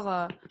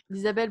l'histoire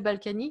d'Isabelle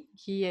Balkany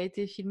qui a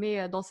été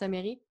filmée dans sa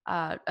mairie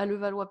à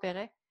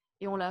Levallois-Perret.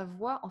 Et on la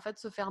voit en fait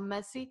se faire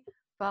masser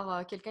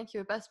par quelqu'un qui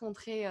ne veut pas se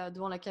montrer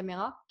devant la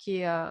caméra, qui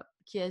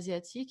est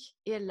asiatique.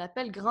 Et elle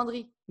l'appelle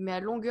Grindery, mais à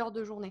longueur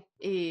de journée.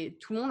 Et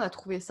tout le monde a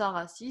trouvé ça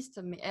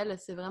raciste, mais elle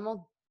s'est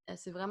vraiment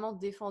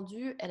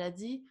défendue. Elle a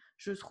dit: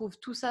 je trouve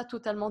tout ça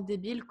totalement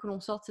débile que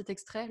l'on sorte cet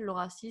extrait. Le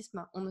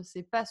racisme, on ne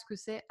sait pas ce que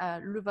c'est à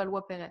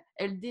Levallois-Perret.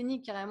 Elle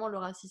dénie carrément le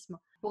racisme.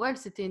 Pour elle,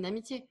 c'était une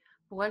amitié.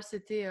 Pour elle,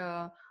 c'était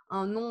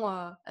un nom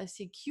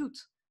assez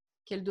cute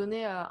qu'elle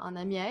donnait à un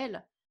ami à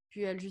elle.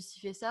 Puis elle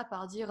justifiait ça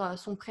par dire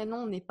son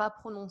prénom n'est pas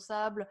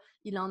prononçable,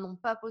 il a un nom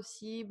pas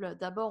possible.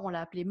 D'abord, on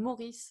l'a appelé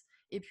Maurice.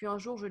 Et puis un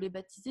jour, je l'ai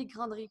baptisé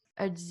Grindery.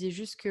 Elle disait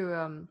juste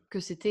que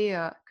c'était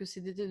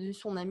devenu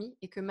son ami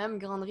et que même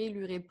Grindery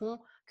lui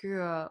répond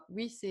que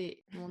oui,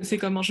 c'est mon... C'est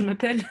comment je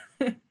m'appelle.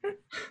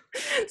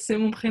 C'est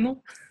mon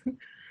prénom.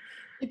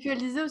 Et puis elle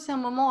disait aussi à un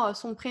moment,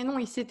 son prénom,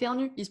 il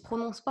s'éternue, il se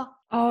prononce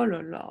pas. Oh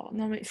là là,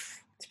 non mais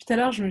depuis tout à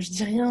l'heure je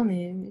dis rien,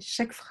 mais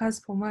chaque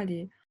phrase pour moi elle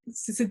est.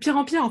 C'est de pire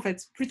en pire en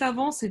fait. Plus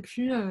t'avances et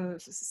plus.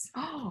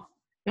 Oh.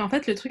 Et en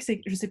fait le truc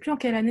c'est que je sais plus en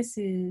quelle année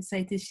ça a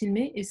été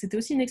filmé et c'était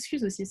aussi une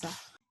excuse aussi ça.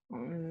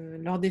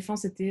 Leur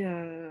défense était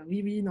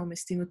oui oui non mais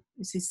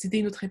c'était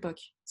une autre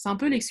époque. C'est un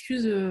peu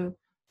l'excuse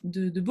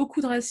de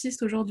beaucoup de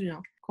racistes aujourd'hui,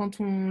 hein.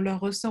 Quand on leur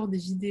ressort des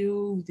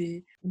vidéos ou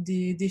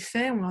des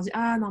faits, on leur dit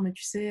ah non mais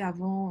tu sais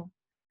avant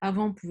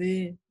Avant,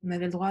 on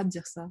avait le droit de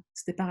dire ça.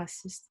 C'était pas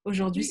raciste.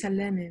 Aujourd'hui, Oui. ça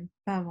l'est, mais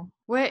pas avant.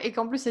 Ouais, et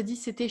qu'en plus, elle dit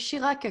c'était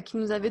Chirac qui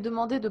nous avait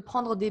demandé de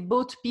prendre des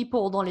boat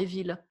people dans les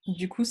villes.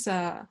 Du coup,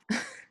 ça,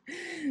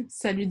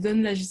 ça lui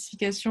donne la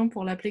justification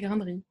pour l'appeler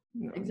Grindry.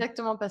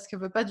 Exactement, parce qu'elle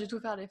veut pas du tout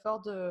faire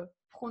l'effort de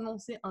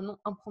prononcer un nom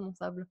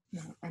imprononçable.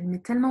 Non, elle me met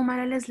tellement mal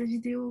à l'aise la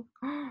vidéo.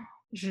 Oh,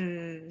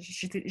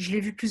 je l'ai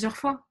vue plusieurs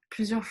fois.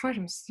 Plusieurs fois, je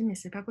me suis dit, mais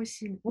c'est pas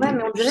possible. Ouais,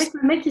 mais on dirait que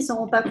le mec, il s'en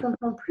rend pas compte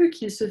non plus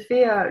qu'il se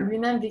fait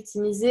lui-même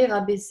victimiser,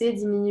 rabaisser,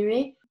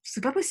 diminuer.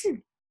 C'est pas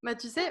possible. Bah,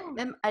 tu sais,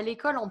 même à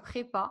l'école en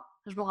prépa,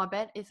 je me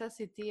rappelle, et ça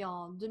c'était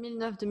en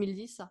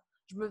 2009-2010,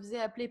 je me faisais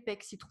appeler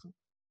Pec Citron.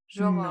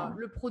 Genre Non.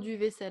 le produit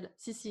vaisselle.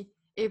 Si, si.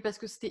 Et parce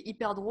que c'était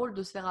hyper drôle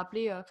de se faire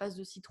appeler face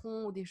de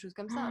citron ou des choses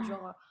comme ça. Genre,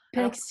 alors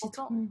Pec que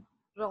pourtant, citron.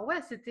 genre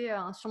ouais, c'était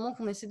un surnom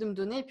qu'on essaie de me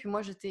donner. Et puis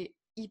moi, j'étais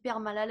hyper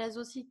mal à l'aise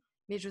aussi.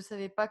 Mais je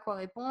savais pas quoi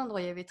répondre.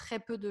 Il y avait très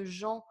peu de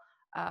gens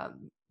euh,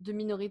 de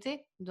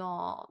minorité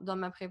dans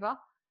ma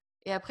prépa.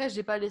 Et après,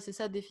 j'ai pas laissé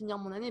ça définir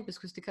mon année parce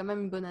que c'était quand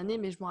même une bonne année.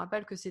 Mais je me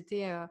rappelle que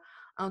c'était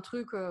un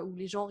truc où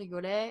les gens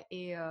rigolaient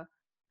et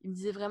ils me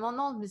disaient vraiment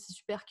non, mais c'est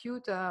super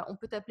cute. On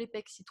peut t'appeler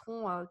Pec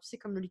Citron, tu sais,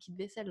 comme le liquide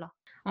vaisselle là.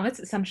 En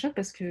fait, ça me choque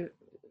parce que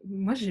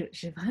moi,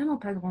 j'ai vraiment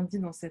pas grandi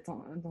dans cette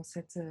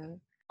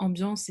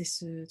ambiance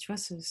et tu vois,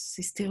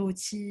 ces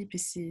stéréotypes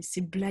et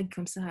ces blagues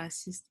comme ça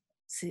racistes.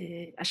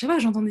 À chaque fois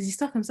que j'entends des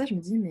histoires comme ça, je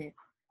me dis, mais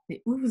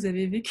où vous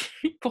avez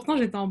vécu? Pourtant,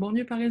 j'étais en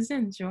banlieue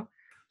parisienne, tu vois.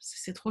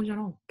 C'est trop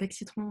violent. Pec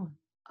citron.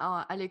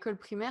 Alors, à l'école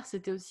primaire,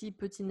 c'était aussi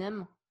Petit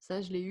Nem.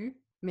 Ça, je l'ai eu.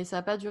 Mais ça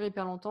n'a pas duré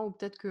hyper longtemps ou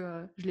peut-être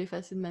que je l'ai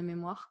effacé de ma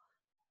mémoire.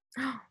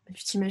 Mais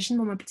tu t'imagines,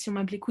 si on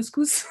m'appelait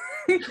couscous?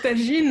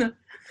 T'imagines?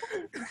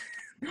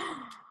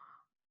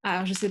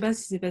 Alors, je sais pas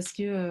si c'est parce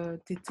que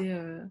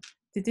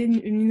t'étais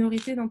une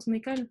minorité dans ton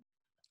école.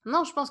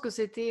 Non, je pense que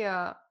c'était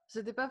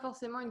pas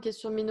forcément une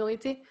question de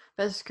minorité.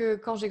 Parce que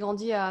quand j'ai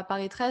grandi à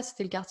Paris 13,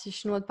 c'était le quartier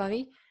chinois de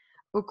Paris.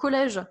 Au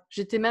collège,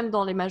 j'étais même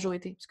dans les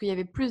majorités. Parce qu'il y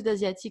avait plus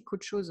d'Asiatiques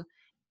qu'autre chose.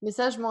 Mais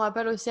ça, je m'en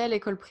rappelle aussi à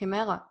l'école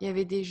primaire. Il y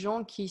avait des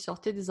gens qui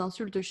sortaient des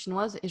insultes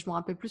chinoises et je me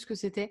rappelle plus ce que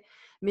c'était.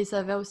 Mais ça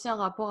avait aussi un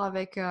rapport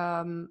avec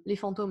les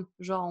fantômes.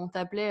 Genre, on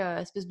t'appelait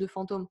espèce de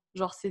fantôme.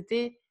 Genre,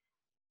 c'était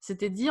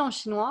dit en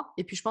chinois.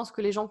 Et puis, je pense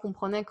que les gens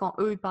comprenaient quand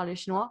eux, ils parlaient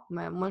chinois.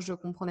 Mais moi, je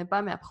comprenais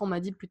pas. Mais après, on m'a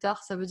dit plus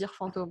tard, ça veut dire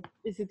fantôme.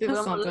 Et c'était Ah, c'est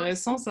vraiment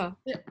intéressant ça.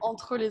 l'insulte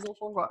entre les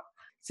enfants, quoi.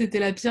 C'était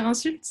la pire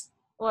insulte.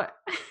 Ouais.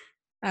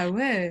 Ah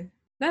ouais.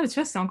 Là, tu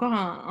vois, c'est encore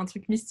un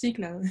truc mystique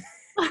là.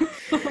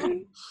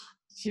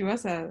 Tu vois,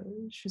 je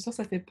suis sûre que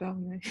ça fait peur.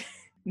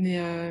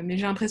 Mais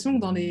j'ai l'impression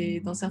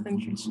que dans certaines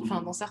cultures,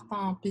 enfin dans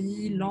certains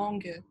pays,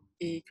 langues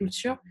et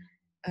cultures,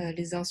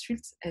 les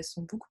insultes, elles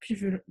sont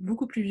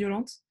beaucoup plus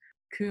violentes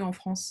qu'en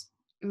France.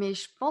 Mais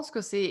je pense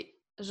que c'est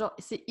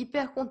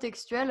hyper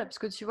contextuel parce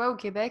que tu vois au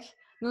Québec,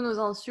 nous nos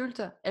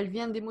insultes, elles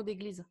viennent des mots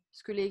d'église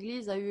parce que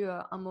l'église a eu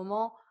un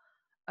moment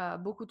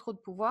beaucoup trop de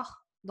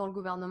pouvoir dans le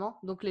gouvernement.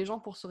 Donc les gens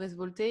pour se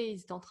révolter,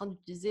 ils étaient en train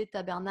d'utiliser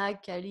tabernacle,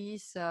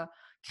 calice,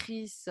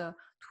 Christ,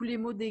 tous les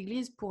mots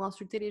d'église pour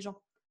insulter les gens.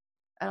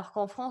 Alors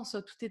qu'en France,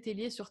 tout était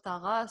lié sur ta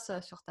race,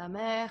 sur ta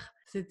mère.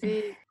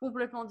 C'était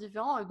complètement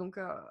différent. Et donc,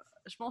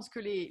 je pense que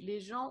les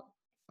gens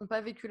n'ont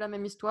pas vécu la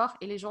même histoire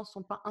et les gens ne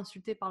sont pas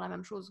insultés par la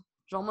même chose.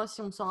 Genre, moi,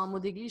 si on me sort un mot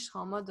d'église, je serais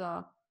en mode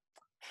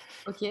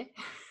OK.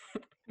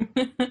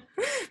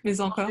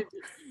 Mais encore.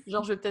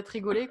 Genre, je vais peut-être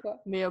rigoler,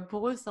 quoi. Mais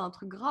pour eux, c'est un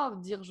truc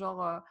grave. Dire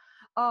genre,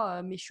 oh,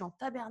 mais je suis en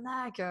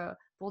tabernacle.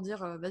 Pour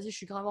dire, vas-y, je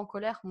suis grave en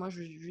colère. Moi, je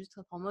vais juste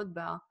être en mode,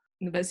 bah,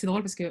 Bah, c'est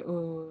drôle parce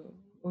qu'au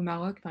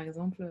Maroc, par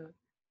exemple,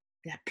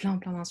 il y a plein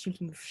d'insultes.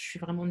 Je suis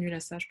vraiment nulle à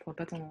ça, je pourrais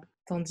pas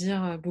t'en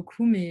dire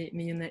beaucoup, mais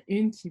il y en a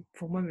une qui,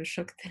 pour moi, me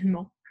choque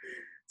tellement.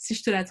 Si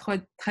je te la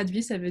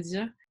traduis, ça veut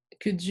dire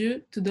que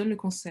Dieu te donne le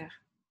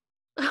cancer.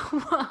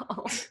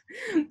 waouh.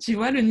 Tu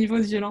vois le niveau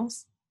de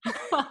violence?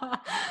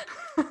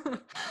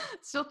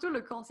 Surtout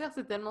le cancer,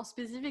 c'est tellement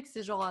spécifique.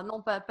 C'est genre,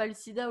 non, pas le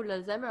sida ou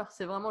l'Alzheimer,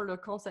 c'est vraiment le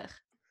cancer.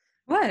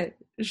 Ouais,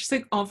 je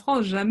sais qu'en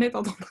France, jamais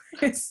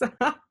t'entendrais ça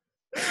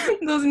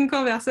dans une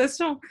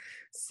conversation.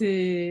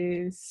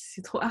 C'est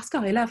trop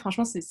hardcore. Et là,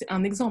 franchement, c'est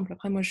un exemple.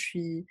 Après, moi,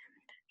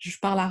 je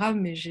parle arabe,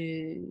 mais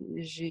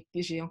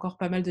j'ai encore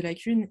pas mal de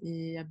lacunes et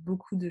il y a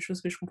beaucoup de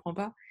choses que je comprends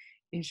pas.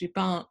 Et j'ai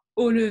pas un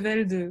haut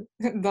level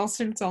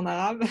d'insultes en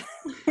arabe.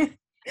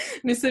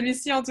 Mais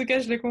celui-ci, en tout cas,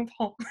 je les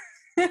comprends.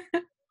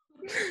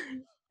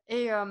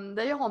 Et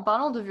d'ailleurs, en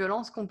parlant de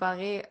violence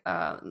comparée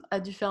à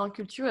différentes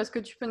cultures, est-ce que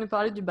tu peux nous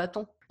parler du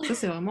bâton? Ça,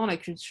 c'est vraiment la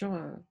culture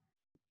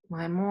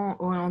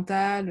vraiment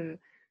orientale,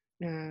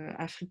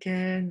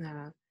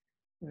 africaine.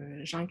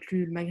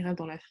 J'inclus le Maghreb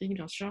dans l'Afrique,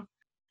 bien sûr.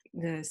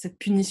 Cette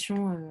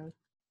punition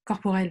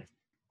corporelle,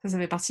 ça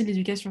fait partie de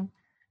l'éducation.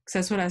 Que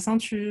ça soit la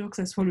ceinture, que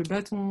ça soit le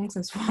bâton, que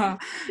ça soit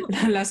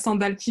la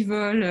sandale qui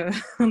vole.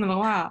 On a le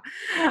droit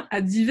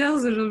à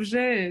divers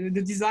objets de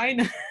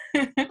design,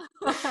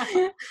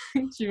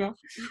 tu vois.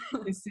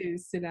 Et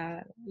c'est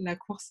la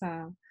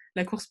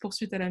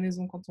course-poursuite à la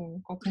maison quand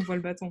on voit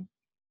le bâton.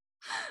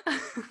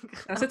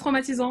 C'est assez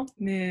traumatisant,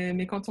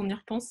 mais quand on y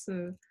repense,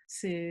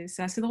 c'est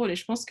assez drôle. Et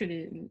je pense que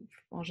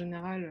en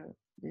général,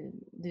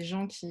 des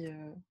gens qui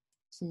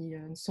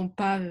ne sont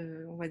pas,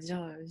 on va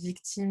dire,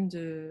 victimes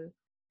de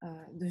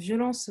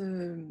violences,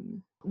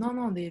 non,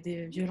 non,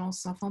 des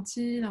violences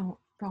infantiles,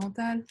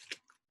 parentales.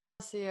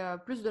 C'est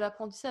plus de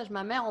l'apprentissage.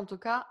 Ma mère, en tout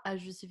cas, a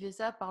justifié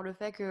ça par le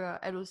fait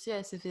qu'elle aussi,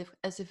 elle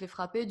s'est fait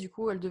frapper, du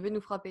coup, elle devait nous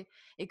frapper.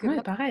 Et que Ouais,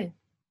 même, pareil.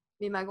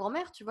 mais ma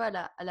grand-mère, tu vois,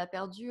 elle a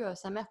perdu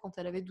sa mère quand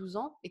elle avait 12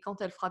 ans, et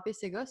quand elle frappait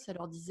ses gosses, elle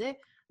leur disait,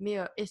 mais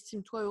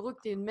estime-toi heureux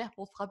que tu aies une mère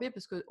pour te frapper,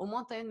 parce qu'au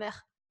moins, tu as une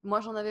mère. Moi,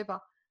 j'en avais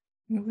pas.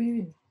 Oui,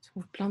 oui, je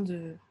trouve plein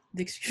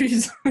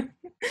d'excuses,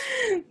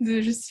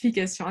 de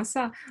justifications à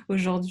ça.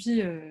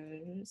 Aujourd'hui,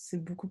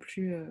 c'est beaucoup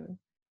plus,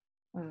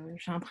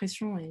 j'ai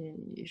l'impression et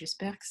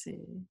j'espère que c'est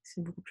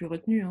beaucoup plus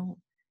retenu, hein.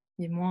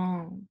 Il y a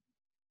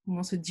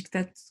moins ce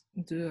diktat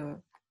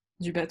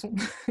du bâton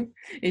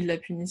et de la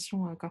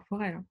punition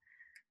corporelle, hein.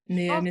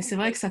 Je pense Mais que c'est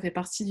vrai que ça fait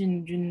partie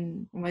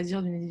on va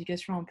dire, d'une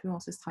éducation un peu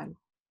ancestrale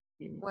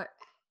et ouais,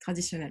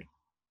 traditionnelle.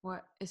 ouais.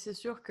 Et c'est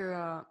sûr que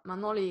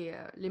maintenant,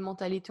 les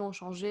mentalités ont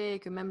changé et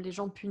que même les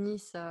gens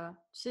punissent.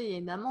 Tu sais, il y a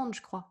une amende,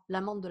 je crois,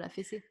 l'amende de la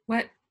fessée.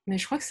 Ouais, mais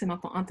je crois que c'est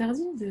maintenant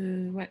interdit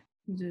ouais,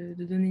 de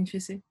donner une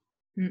fessée.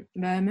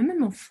 Bah, mais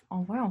même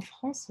en vrai, en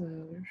France,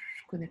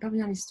 je connais pas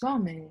bien l'histoire,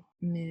 mais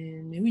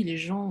oui, les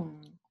gens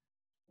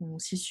ont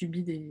aussi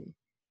subi des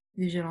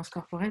violences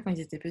corporelles quand ils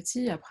étaient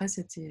petits. Après,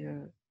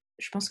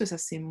 je pense que ça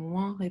s'est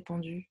moins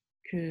répandu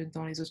que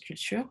dans les autres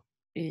cultures,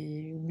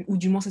 ou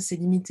du moins ça s'est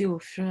limité au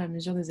fur et à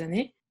mesure des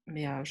années.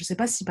 Mais je sais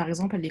pas si par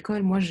exemple à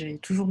l'école, moi j'ai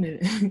toujours mes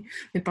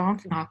parents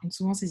qui me racontent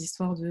souvent ces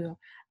histoires de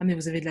ah mais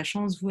vous avez de la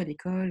chance, vous à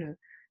l'école,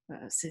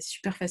 c'est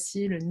super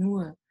facile.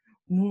 Nous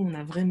on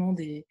a vraiment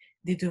des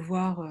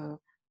devoirs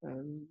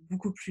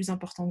beaucoup plus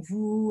importants que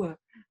vous.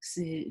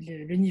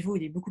 Le niveau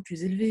il est beaucoup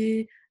plus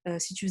élevé.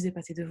 Si tu faisais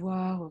pas tes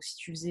devoirs, ou si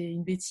tu faisais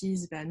une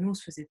bêtise, bah, nous, on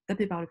se faisait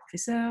taper par le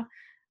professeur.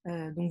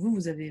 Donc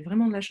vous avez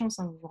vraiment de la chance,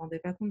 hein, vous vous rendez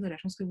pas compte de la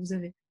chance que vous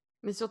avez.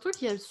 Mais surtout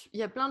il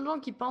y a plein de gens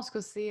qui pensent que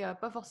c'est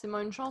pas forcément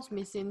une chance,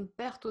 mais c'est une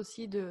perte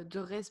aussi de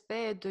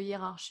respect, de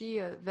hiérarchie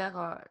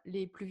vers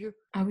les plus vieux.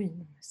 Ah oui,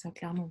 ça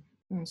clairement.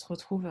 On se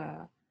retrouve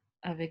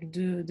avec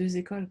deux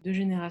écoles, deux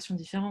générations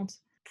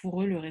différentes.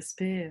 Pour eux, le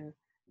respect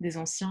des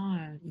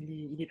anciens,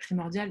 il est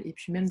primordial. Et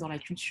puis même dans la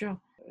culture,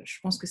 je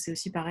pense que c'est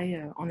aussi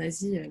pareil en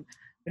Asie.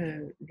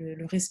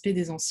 Le respect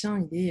des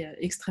anciens, il est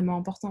extrêmement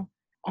important.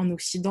 En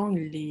Occident,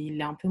 il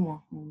l'est un peu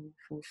moins,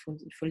 il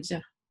faut le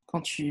dire.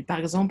 Par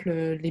exemple,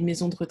 les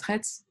maisons de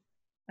retraite,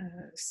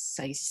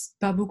 ça n'existe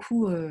pas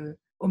beaucoup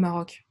au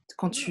Maroc.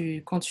 Quand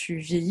tu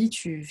vieillis,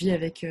 tu vis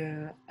avec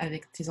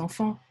tes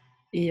enfants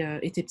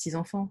et tes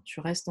petits-enfants. Tu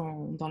restes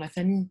dans la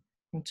famille.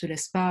 On ne te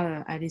laisse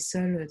pas aller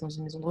seul dans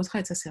une maison de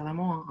retraite. Ça, c'est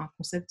vraiment un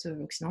concept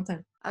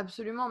occidental.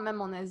 Absolument,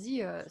 même en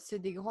Asie, c'est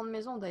des grandes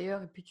maisons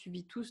d'ailleurs, et puis tu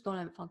vis tous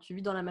enfin, tu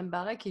vis dans la même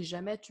baraque et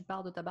jamais tu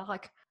pars de ta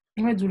baraque.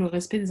 Ouais, d'où le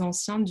respect des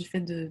anciens, du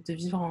fait de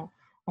vivre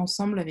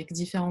ensemble avec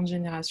différentes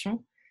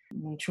générations.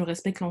 Donc, tu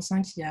respectes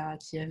l'ancien qui a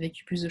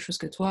vécu plus de choses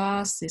que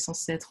toi. C'est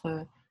censé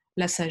être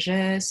la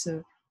sagesse.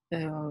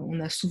 On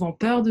a souvent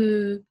peur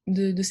de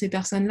ces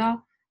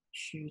personnes-là.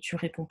 Tu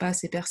réponds pas à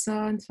ces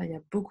personnes. Enfin, il y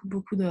a beaucoup,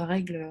 beaucoup de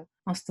règles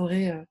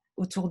instaurées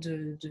autour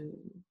de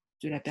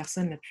la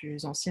personne la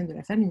plus ancienne de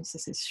la famille, ça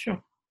c'est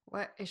sûr.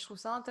 Ouais, et je trouve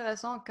ça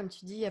intéressant, comme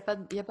tu dis, il y a pas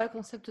le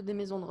concept des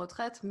maisons de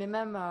retraite, mais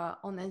même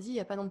en Asie, il n'y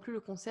a pas non plus le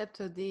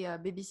concept des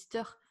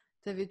babysitters.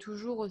 Tu avais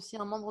toujours aussi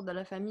un membre de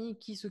la famille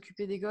qui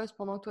s'occupait des gosses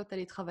pendant que toi, tu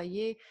allais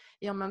travailler.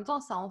 Et en même temps,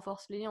 ça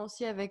renforce les liens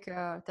aussi avec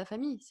ta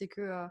famille. C'est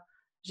que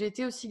j'ai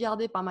été aussi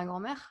gardée par ma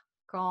grand-mère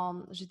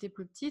quand j'étais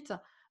plus petite,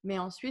 mais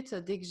ensuite,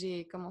 dès que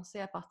j'ai commencé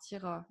à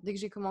partir, dès que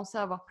j'ai commencé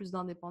à avoir plus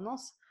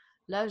d'indépendance,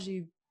 là, j'ai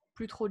eu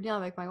plus trop de liens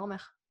avec ma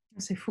grand-mère.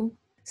 C'est fou.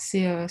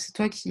 C'est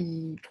toi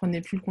qui prenais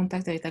plus le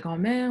contact avec ta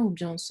grand-mère ou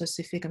bien ça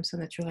s'est fait comme ça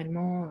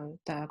naturellement,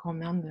 ta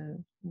grand-mère ne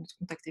te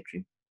contactait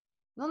plus?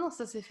 Non, non,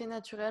 ça s'est fait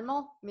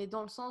naturellement, mais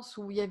dans le sens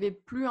où il n'y avait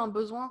plus un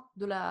besoin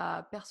de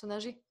la personne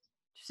âgée.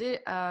 Tu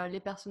sais, les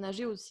personnes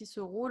âgées ont aussi ce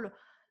rôle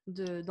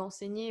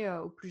d'enseigner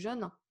aux plus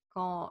jeunes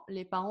quand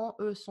les parents,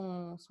 eux,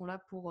 sont là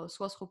pour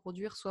soit se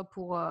reproduire, soit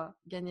pour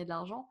gagner de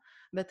l'argent.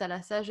 Bah, tu as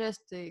la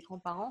sagesse des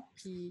grands-parents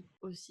qui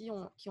ont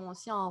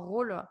aussi un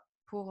rôle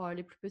pour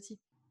les plus petits.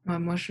 Ouais,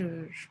 moi, je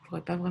ne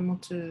pourrais pas vraiment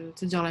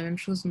te dire la même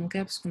chose de mon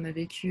cas parce qu'on a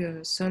vécu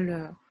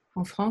seul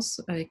en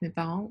France avec mes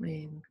parents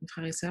et donc mes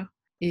frères et sœurs.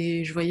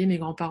 Et je voyais mes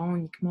grands-parents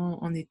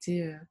uniquement en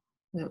été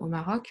au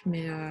Maroc.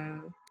 Mais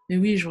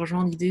oui, je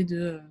rejoins l'idée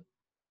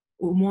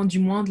au moins du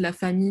moins de la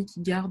famille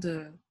qui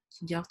garde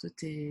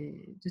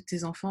de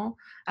tes enfants.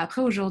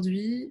 Après,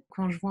 aujourd'hui,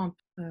 quand je vois un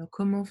peu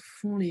comment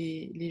font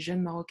les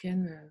jeunes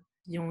marocaines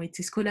qui ont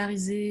été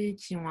scolarisées,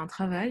 qui ont un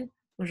travail,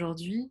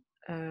 aujourd'hui,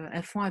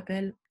 elles font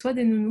appel soit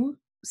des nounous,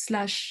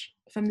 slash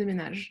femmes de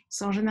ménage.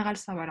 C'est en général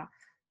ça, voilà.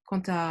 Quand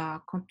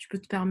tu peux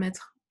te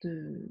permettre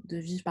de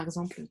vivre, par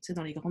exemple, tu sais,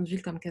 dans les grandes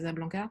villes comme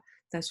Casablanca,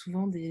 tu as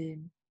souvent les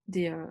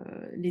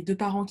deux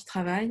parents qui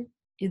travaillent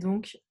et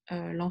donc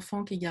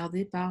l'enfant qui est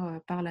gardé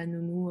par la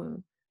nounou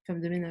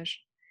femme de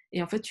ménage.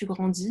 Et en fait, tu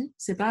grandis.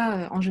 C'est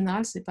pas, en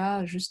général, c'est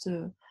pas juste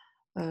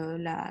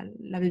la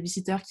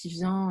babysitter qui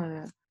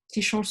vient,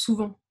 qui change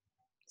souvent.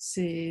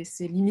 c'est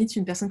limite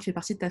une personne qui fait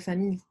partie de ta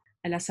famille.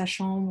 Elle a sa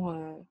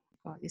chambre.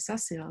 Et ça,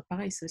 c'est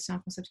pareil, c'est aussi un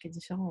concept qui est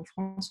différent. En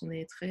France, on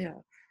est très...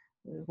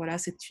 voilà,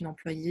 c'est une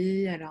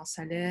employée, elle a un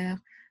salaire,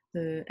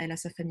 elle a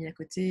sa famille à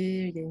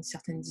côté, il y a une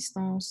certaine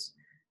distance,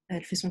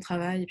 elle fait son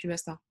travail et puis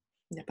basta.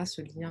 Il n'y a pas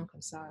ce lien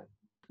comme ça.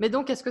 Mais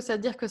donc, est-ce que ça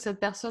veut dire que cette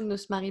personne ne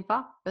se marie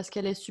pas parce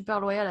qu'elle est super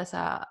loyale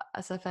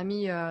à sa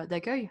famille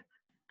d'accueil?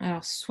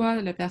 Alors,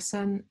 soit la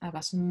personne, à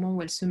partir du moment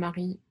où elle se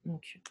marie,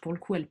 donc pour le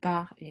coup, elle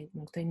part et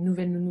donc tu as une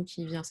nouvelle nounou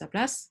qui vient à sa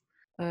place,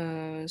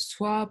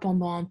 soit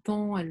pendant un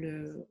temps,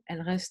 elle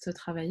reste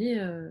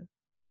travailler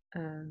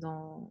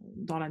dans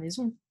la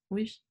maison,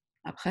 oui.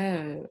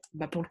 Après,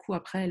 pour le coup,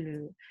 après,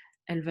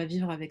 elle va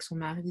vivre avec son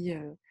mari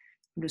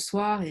le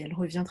soir et elle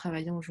revient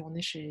travailler en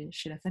journée chez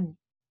la famille.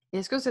 Et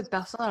est-ce que cette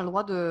personne a le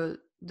droit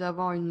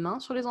d'avoir une main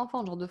sur les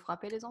enfants, genre de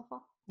frapper les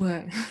enfants?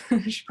 Ouais,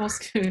 je pense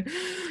que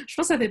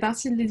ça fait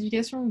partie de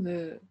l'éducation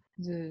de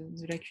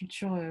la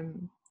culture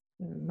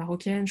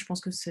marocaine. Je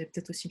pense que c'est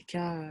peut-être aussi le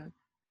cas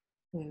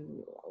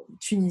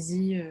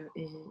Tunisie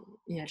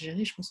et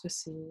Algérie. Je pense que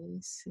c'est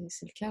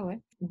le cas, ouais.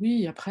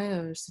 Oui,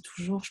 après, c'est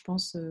toujours, je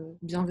pense,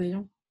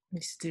 bienveillant. Mais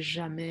c'était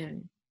jamais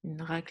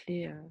une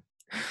raclée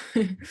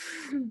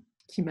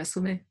qui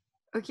m'assommait.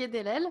 Ok,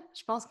 Delel,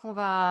 je pense qu'on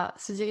va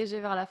se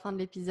diriger vers la fin de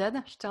l'épisode.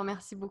 Je te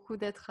remercie beaucoup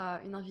d'être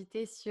une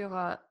invitée sur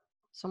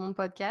mon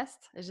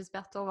podcast et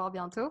j'espère te revoir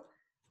bientôt.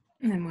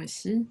 Et moi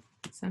aussi,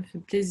 ça me fait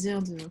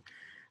plaisir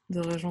de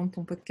rejoindre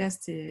ton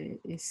podcast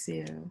et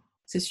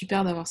c'est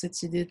super d'avoir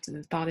cette idée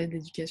de parler de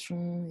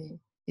l'éducation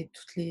et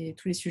tous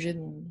les sujets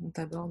dont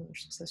tu abordes.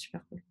 Je trouve ça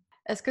super cool.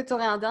 Est-ce que tu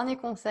aurais un dernier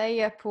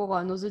conseil pour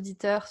nos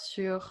auditeurs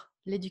sur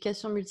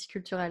l'éducation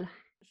multiculturelle?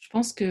 Je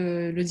pense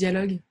que le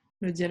dialogue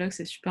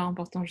c'est super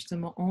important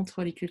justement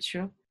entre les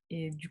cultures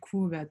et du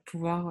coup de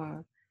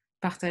pouvoir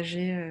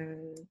partager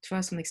tu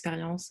vois, son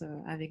expérience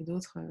avec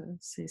d'autres,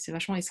 c'est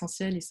vachement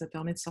essentiel et ça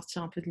permet de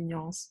sortir un peu de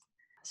l'ignorance.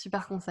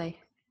 Super conseil.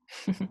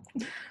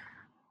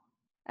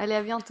 Allez,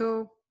 à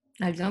bientôt.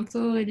 À bientôt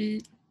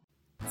Aurélie.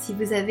 Si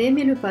vous avez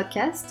aimé le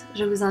podcast,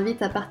 je vous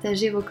invite à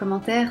partager vos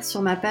commentaires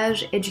sur ma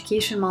page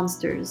Education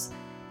Monsters.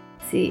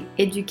 C'est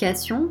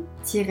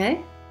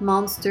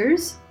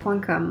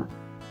education-monsters.com.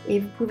 Et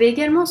vous pouvez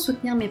également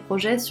soutenir mes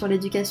projets sur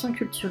l'éducation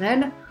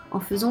culturelle en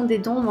faisant des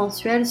dons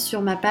mensuels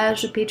sur ma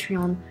page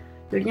Patreon.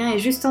 Le lien est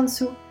juste en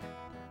dessous.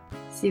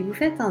 Si vous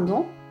faites un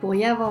don, vous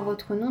pourriez avoir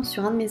votre nom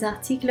sur un de mes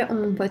articles ou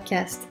mon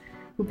podcast.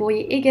 Vous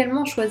pourriez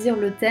également choisir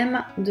le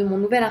thème de mon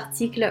nouvel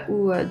article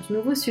ou du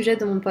nouveau sujet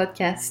de mon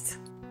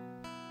podcast.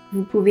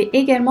 Vous pouvez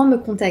également me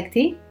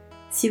contacter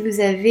si vous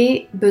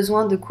avez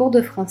besoin de cours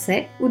de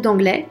français ou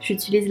d'anglais.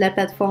 J'utilise la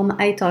plateforme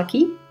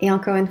italki et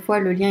encore une fois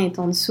le lien est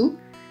en dessous.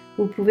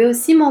 Vous pouvez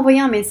aussi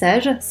m'envoyer un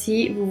message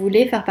si vous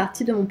voulez faire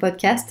partie de mon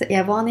podcast et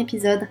avoir un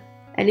épisode.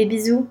 Allez,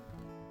 bisous!